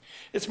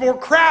 It's more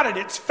crowded.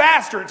 It's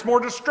faster. It's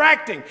more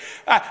distracting.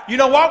 You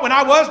know what? When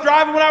I was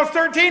driving when I was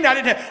 13, I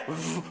didn't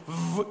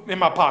have in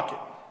my pocket.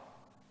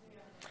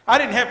 I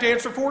didn't have to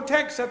answer 4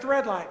 texts at the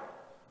red light.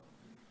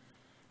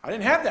 I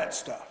didn't have that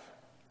stuff.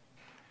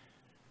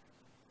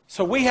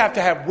 So we have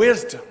to have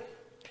wisdom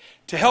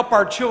to help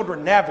our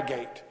children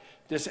navigate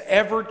this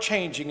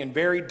ever-changing and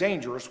very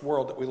dangerous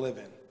world that we live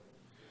in.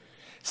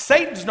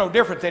 Satan's no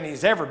different than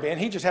he's ever been.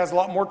 He just has a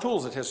lot more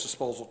tools at his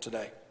disposal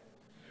today.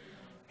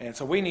 And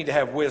so we need to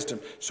have wisdom.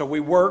 So we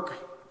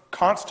work,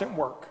 constant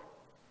work.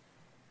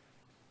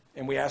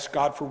 And we ask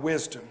God for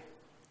wisdom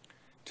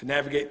to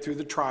navigate through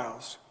the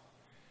trials.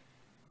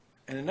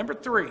 And then number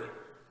 3,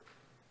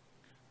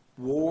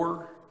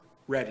 war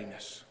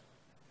readiness.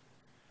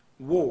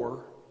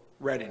 War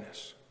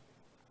readiness.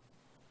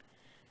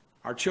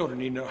 Our children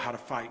need to know how to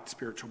fight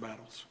spiritual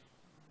battles.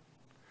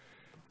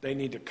 They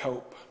need to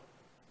cope.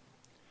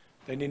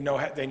 They need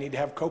to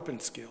have coping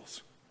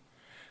skills.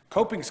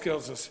 Coping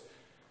skills is,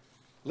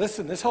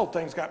 listen, this whole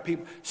thing's got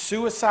people,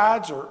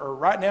 suicides are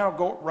right now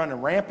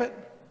running rampant.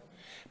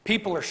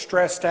 People are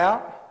stressed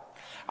out.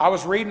 I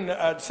was reading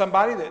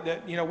somebody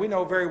that we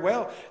know very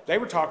well. They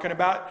were talking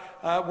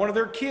about one of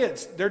their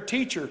kids. Their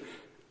teacher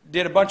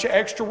did a bunch of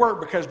extra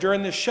work because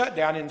during this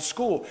shutdown in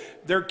school,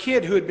 their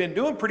kid who had been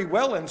doing pretty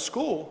well in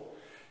school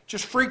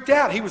just freaked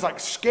out. He was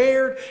like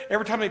scared.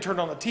 Every time they turned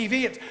on the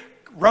TV, it's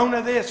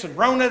Rona this and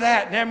Rona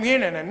that.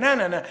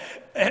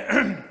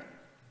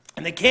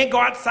 And they can't go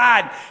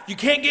outside. You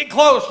can't get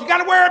close. You got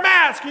to wear a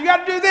mask. You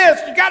got to do this.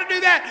 You got to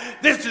do that.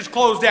 This is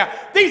closed down.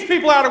 These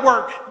people out of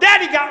work.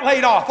 Daddy got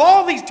laid off.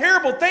 All these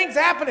terrible things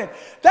happening.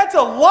 That's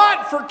a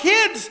lot for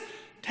kids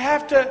to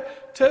have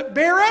to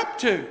bear up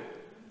to.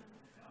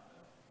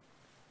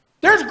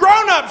 There's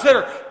grown-ups that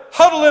are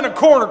huddled in a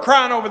corner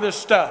crying over this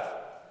stuff.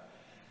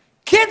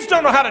 Kids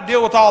don't know how to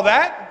deal with all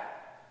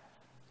that.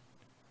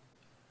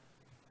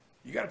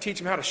 You got to teach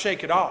them how to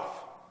shake it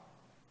off.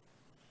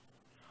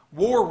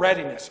 War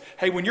readiness.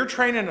 Hey, when you're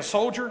training a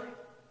soldier,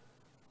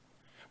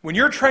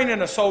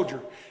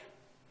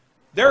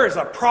 there is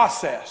a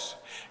process.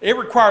 It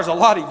requires a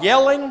lot of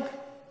yelling,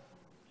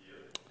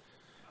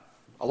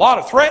 a lot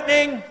of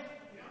threatening.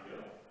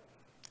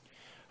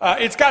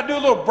 It's got to do a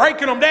little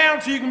breaking them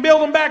down so you can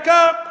build them back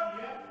up.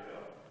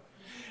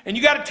 And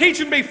you got to teach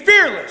them to be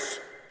fearless.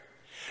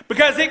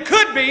 Because it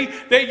could be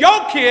that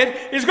your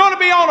kid is going to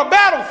be on a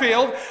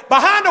battlefield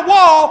behind a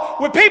wall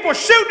with people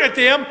shooting at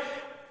them,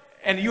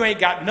 and you ain't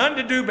got nothing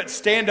to do but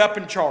stand up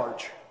and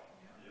charge.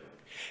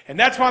 And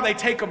that's why they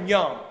take them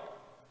young.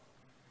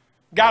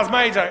 Guys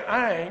my age, like,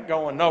 I ain't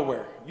going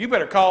nowhere. You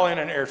better call in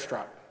an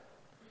airstrike.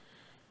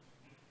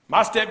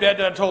 My stepdad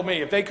done told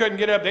me if they couldn't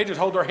get up, they just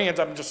hold their hands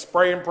up and just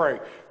spray and pray.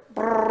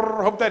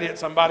 Brrr, hope that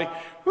hits somebody.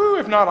 Whew,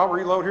 if not, I'll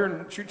reload here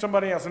and shoot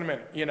somebody else in a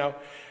minute, you know.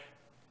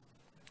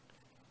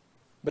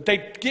 But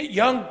they get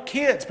young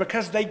kids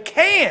because they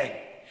can.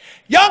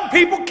 Young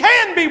people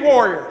can be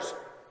warriors.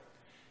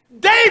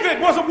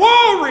 David was a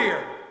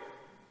warrior.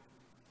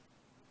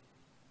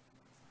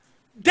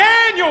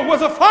 Daniel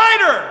was a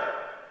fighter.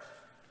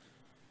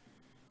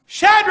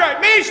 Shadrach,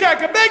 Meshach,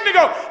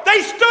 Abednego,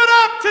 they stood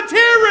up to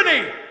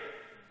tyranny.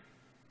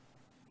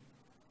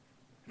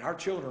 And our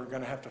children are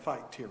going to have to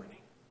fight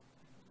tyranny.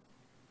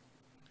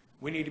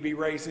 We need to be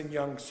raising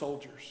young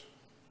soldiers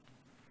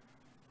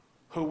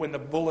who, when the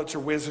bullets are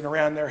whizzing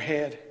around their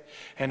head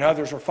and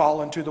others are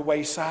falling to the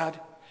wayside,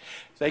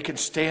 they can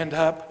stand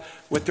up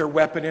with their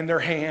weapon in their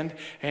hand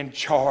and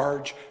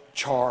charge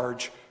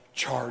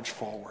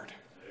forward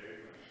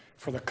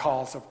for the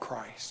cause of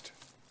Christ.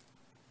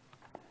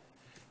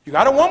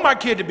 I don't want my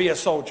kid to be a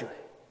soldier.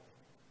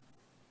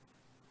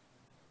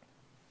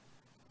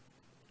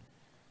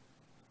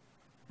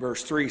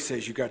 Verse 3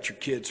 says you got your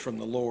kids from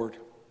the Lord.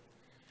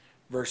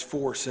 Verse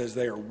 4 says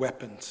they are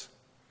weapons.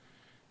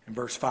 And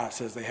verse 5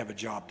 says they have a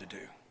job to do.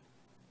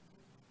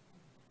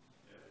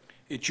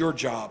 It's your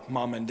job,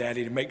 Mom and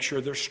Daddy, to make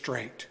sure they're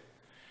straight,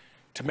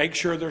 to make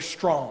sure they're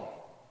strong,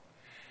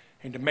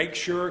 and to make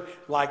sure,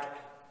 like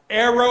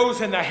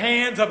arrows in the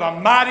hands of a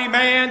mighty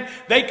man,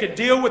 they could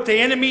deal with the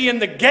enemy in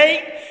the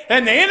gate,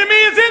 and the enemy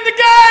is in the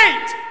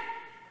gate.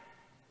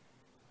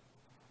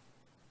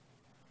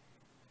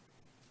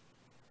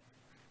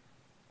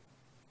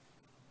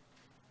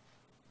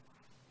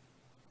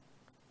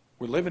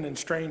 We're living in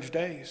strange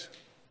days.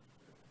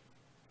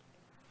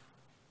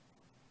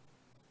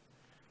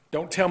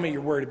 Don't tell me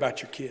you're worried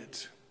about your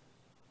kids.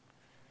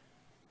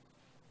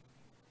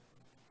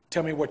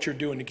 Tell me what you're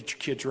doing to get your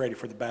kids ready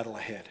for the battle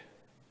ahead.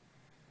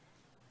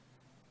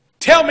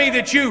 Tell me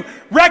that you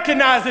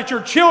recognize that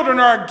your children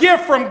are a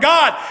gift from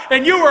God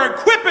and you are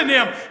equipping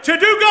them to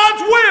do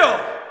God's will.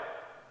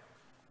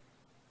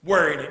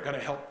 Worry ain't going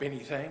to help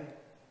anything.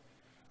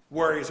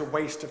 Worry is a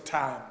waste of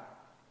time.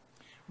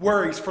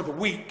 Worry is for the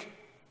weak.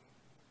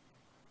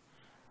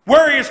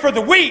 Worry is for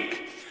the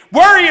weak.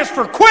 Worry is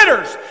for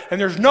quitters,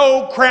 and there's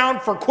no crown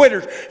for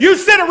quitters. You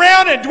sit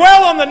around and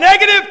dwell on the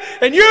negative,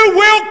 and you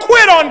will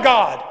quit on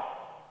God.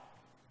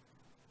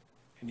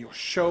 And you'll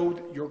show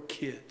your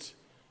kids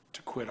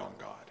to quit on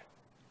God.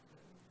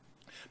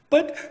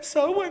 But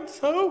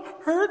so-and-so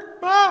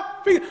hurt my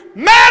feelings.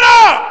 Man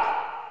up!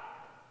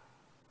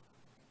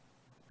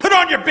 Put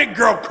on your big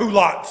girl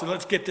culottes and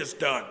let's get this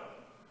done.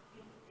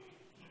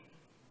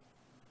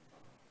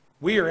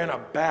 We are in a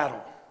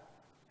battle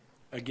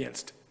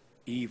against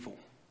evil.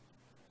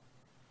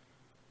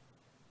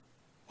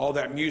 All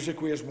that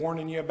music we was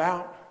warning you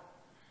about,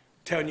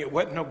 telling you it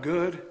wasn't no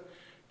good,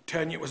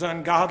 telling you it was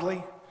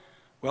ungodly.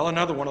 Well,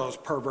 another one of those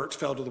perverts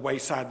fell to the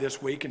wayside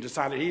this week and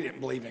decided he didn't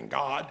believe in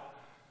God.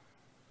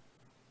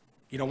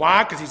 You know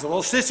why? Because he's a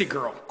little sissy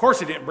girl. Of course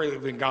he didn't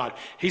believe in God.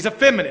 He's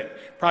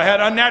effeminate. Probably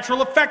had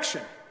unnatural affection.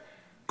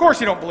 Of course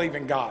he don't believe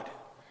in God.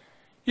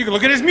 You can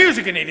look at his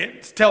music and he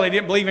didn't tell he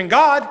didn't believe in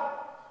God.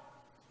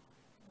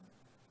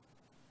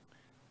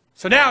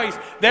 So now he's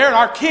there and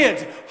our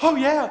kids, oh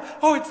yeah,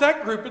 oh it's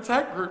that group, it's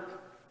that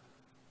group.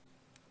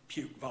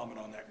 Puke, vomit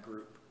on that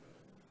group.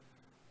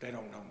 They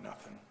don't know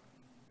nothing.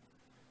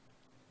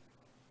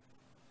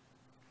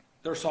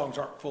 Their songs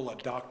aren't full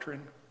of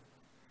doctrine.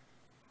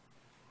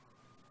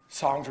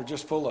 Songs are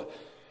just full of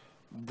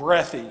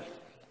breathy,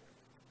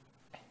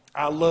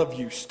 I love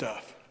you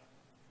stuff.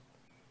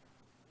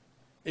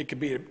 It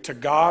could be to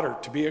God or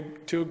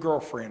to a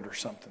girlfriend or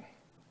something.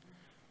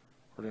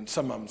 Or in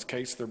some of them's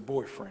case, their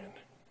boyfriend.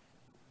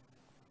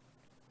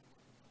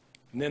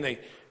 And then they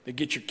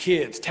get your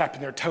kids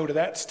tapping their toe to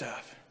that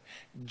stuff,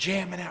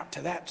 jamming out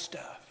to that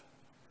stuff.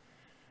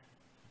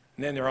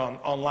 And then they're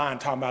online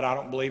talking about, I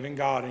don't believe in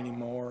God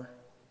anymore.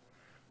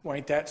 Well,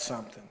 ain't that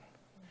something?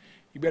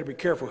 You better be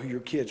careful who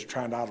your kids are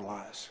trying to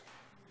idolize.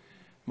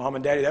 Mom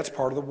and Daddy, that's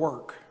part of the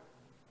work.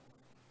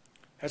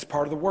 That's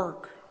part of the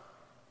work.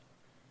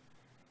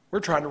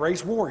 We're trying to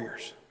raise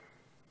warriors.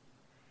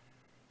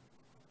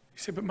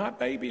 You say, but my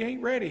baby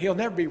ain't ready. He'll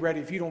never be ready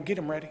if you don't get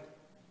him ready.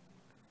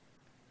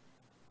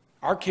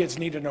 Our kids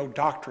need to know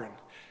doctrine,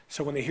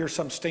 so when they hear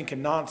some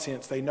stinking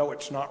nonsense, they know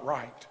it's not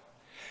right.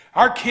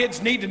 Our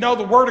kids need to know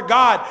the Word of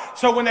God,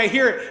 so when they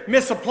hear it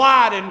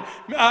misapplied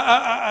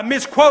and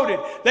misquoted,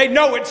 they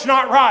know it's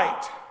not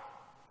right.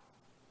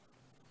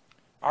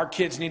 Our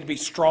kids need to be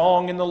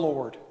strong in the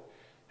Lord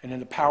and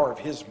in the power of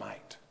His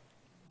might.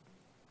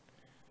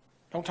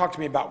 Don't talk to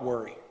me about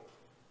worry.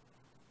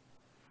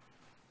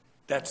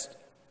 That's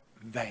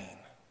vain.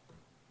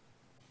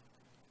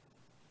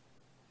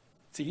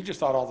 See, you just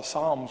thought all the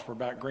Psalms were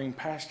about green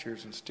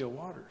pastures and still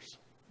waters.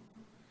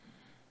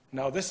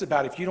 No, this is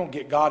about if you don't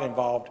get God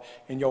involved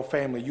in your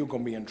family, you're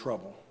going to be in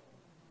trouble.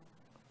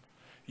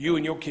 You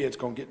and your kids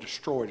going to get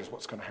destroyed is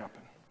what's going to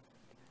happen.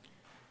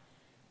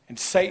 And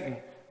Satan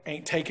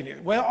ain't taking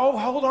it. Well, oh,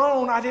 hold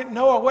on. I didn't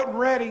know. I wasn't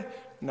ready.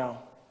 No.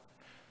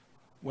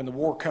 When the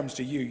war comes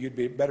to you,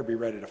 you'd better be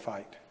ready to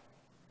fight.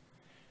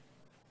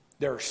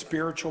 There are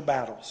spiritual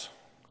battles.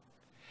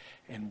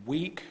 And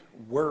weak,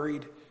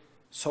 worried,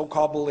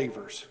 so-called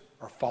believers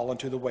are falling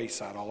to the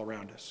wayside all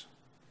around us.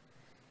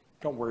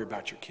 Don't worry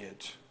about your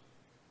kids.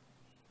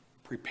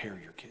 Prepare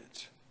your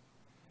kids.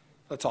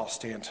 Let's all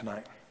stand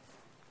tonight.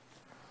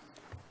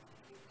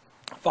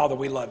 Father,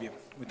 we love you.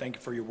 We thank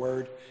you for your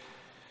word.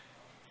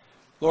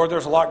 Lord,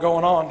 there's a lot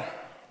going on.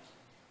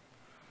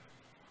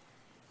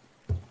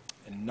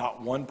 And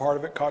not one part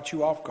of it caught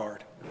you off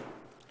guard.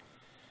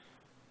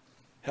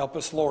 Help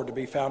us, Lord, to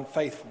be found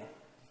faithful.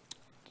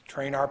 To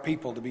train our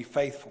people to be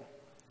faithful.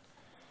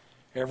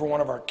 Every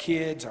one of our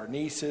kids, our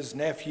nieces,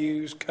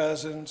 nephews,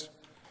 cousins,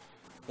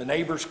 the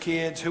neighbors'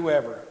 kids,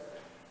 whoever.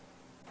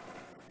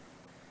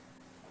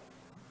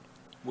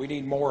 We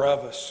need more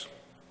of us.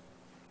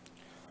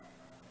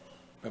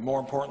 But more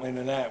importantly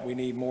than that, we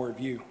need more of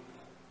you.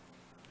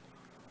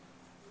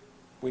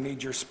 We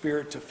need your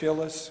Spirit to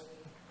fill us,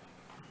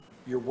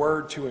 your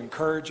word to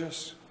encourage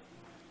us,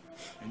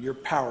 and your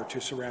power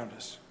to surround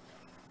us.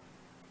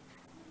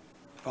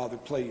 Father,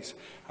 please,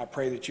 I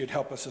pray that you'd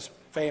help us as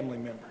family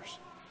members,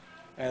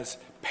 as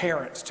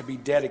parents, to be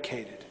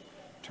dedicated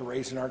to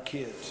raising our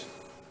kids,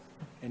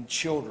 and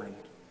children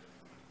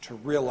to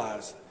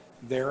realize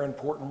their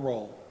important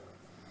role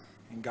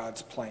in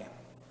God's plan.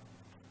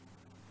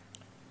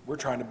 We're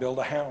trying to build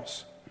a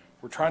house.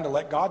 We're trying to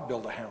let God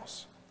build a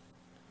house.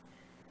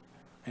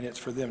 And it's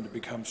for them to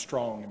become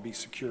strong and be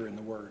secure in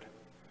the Word.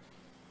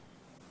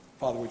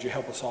 Father, would you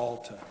help us all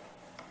to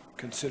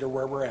consider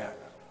where we're at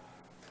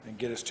and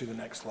get us to the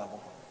next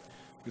level?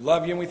 We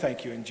love you and we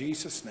thank you in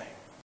Jesus' name.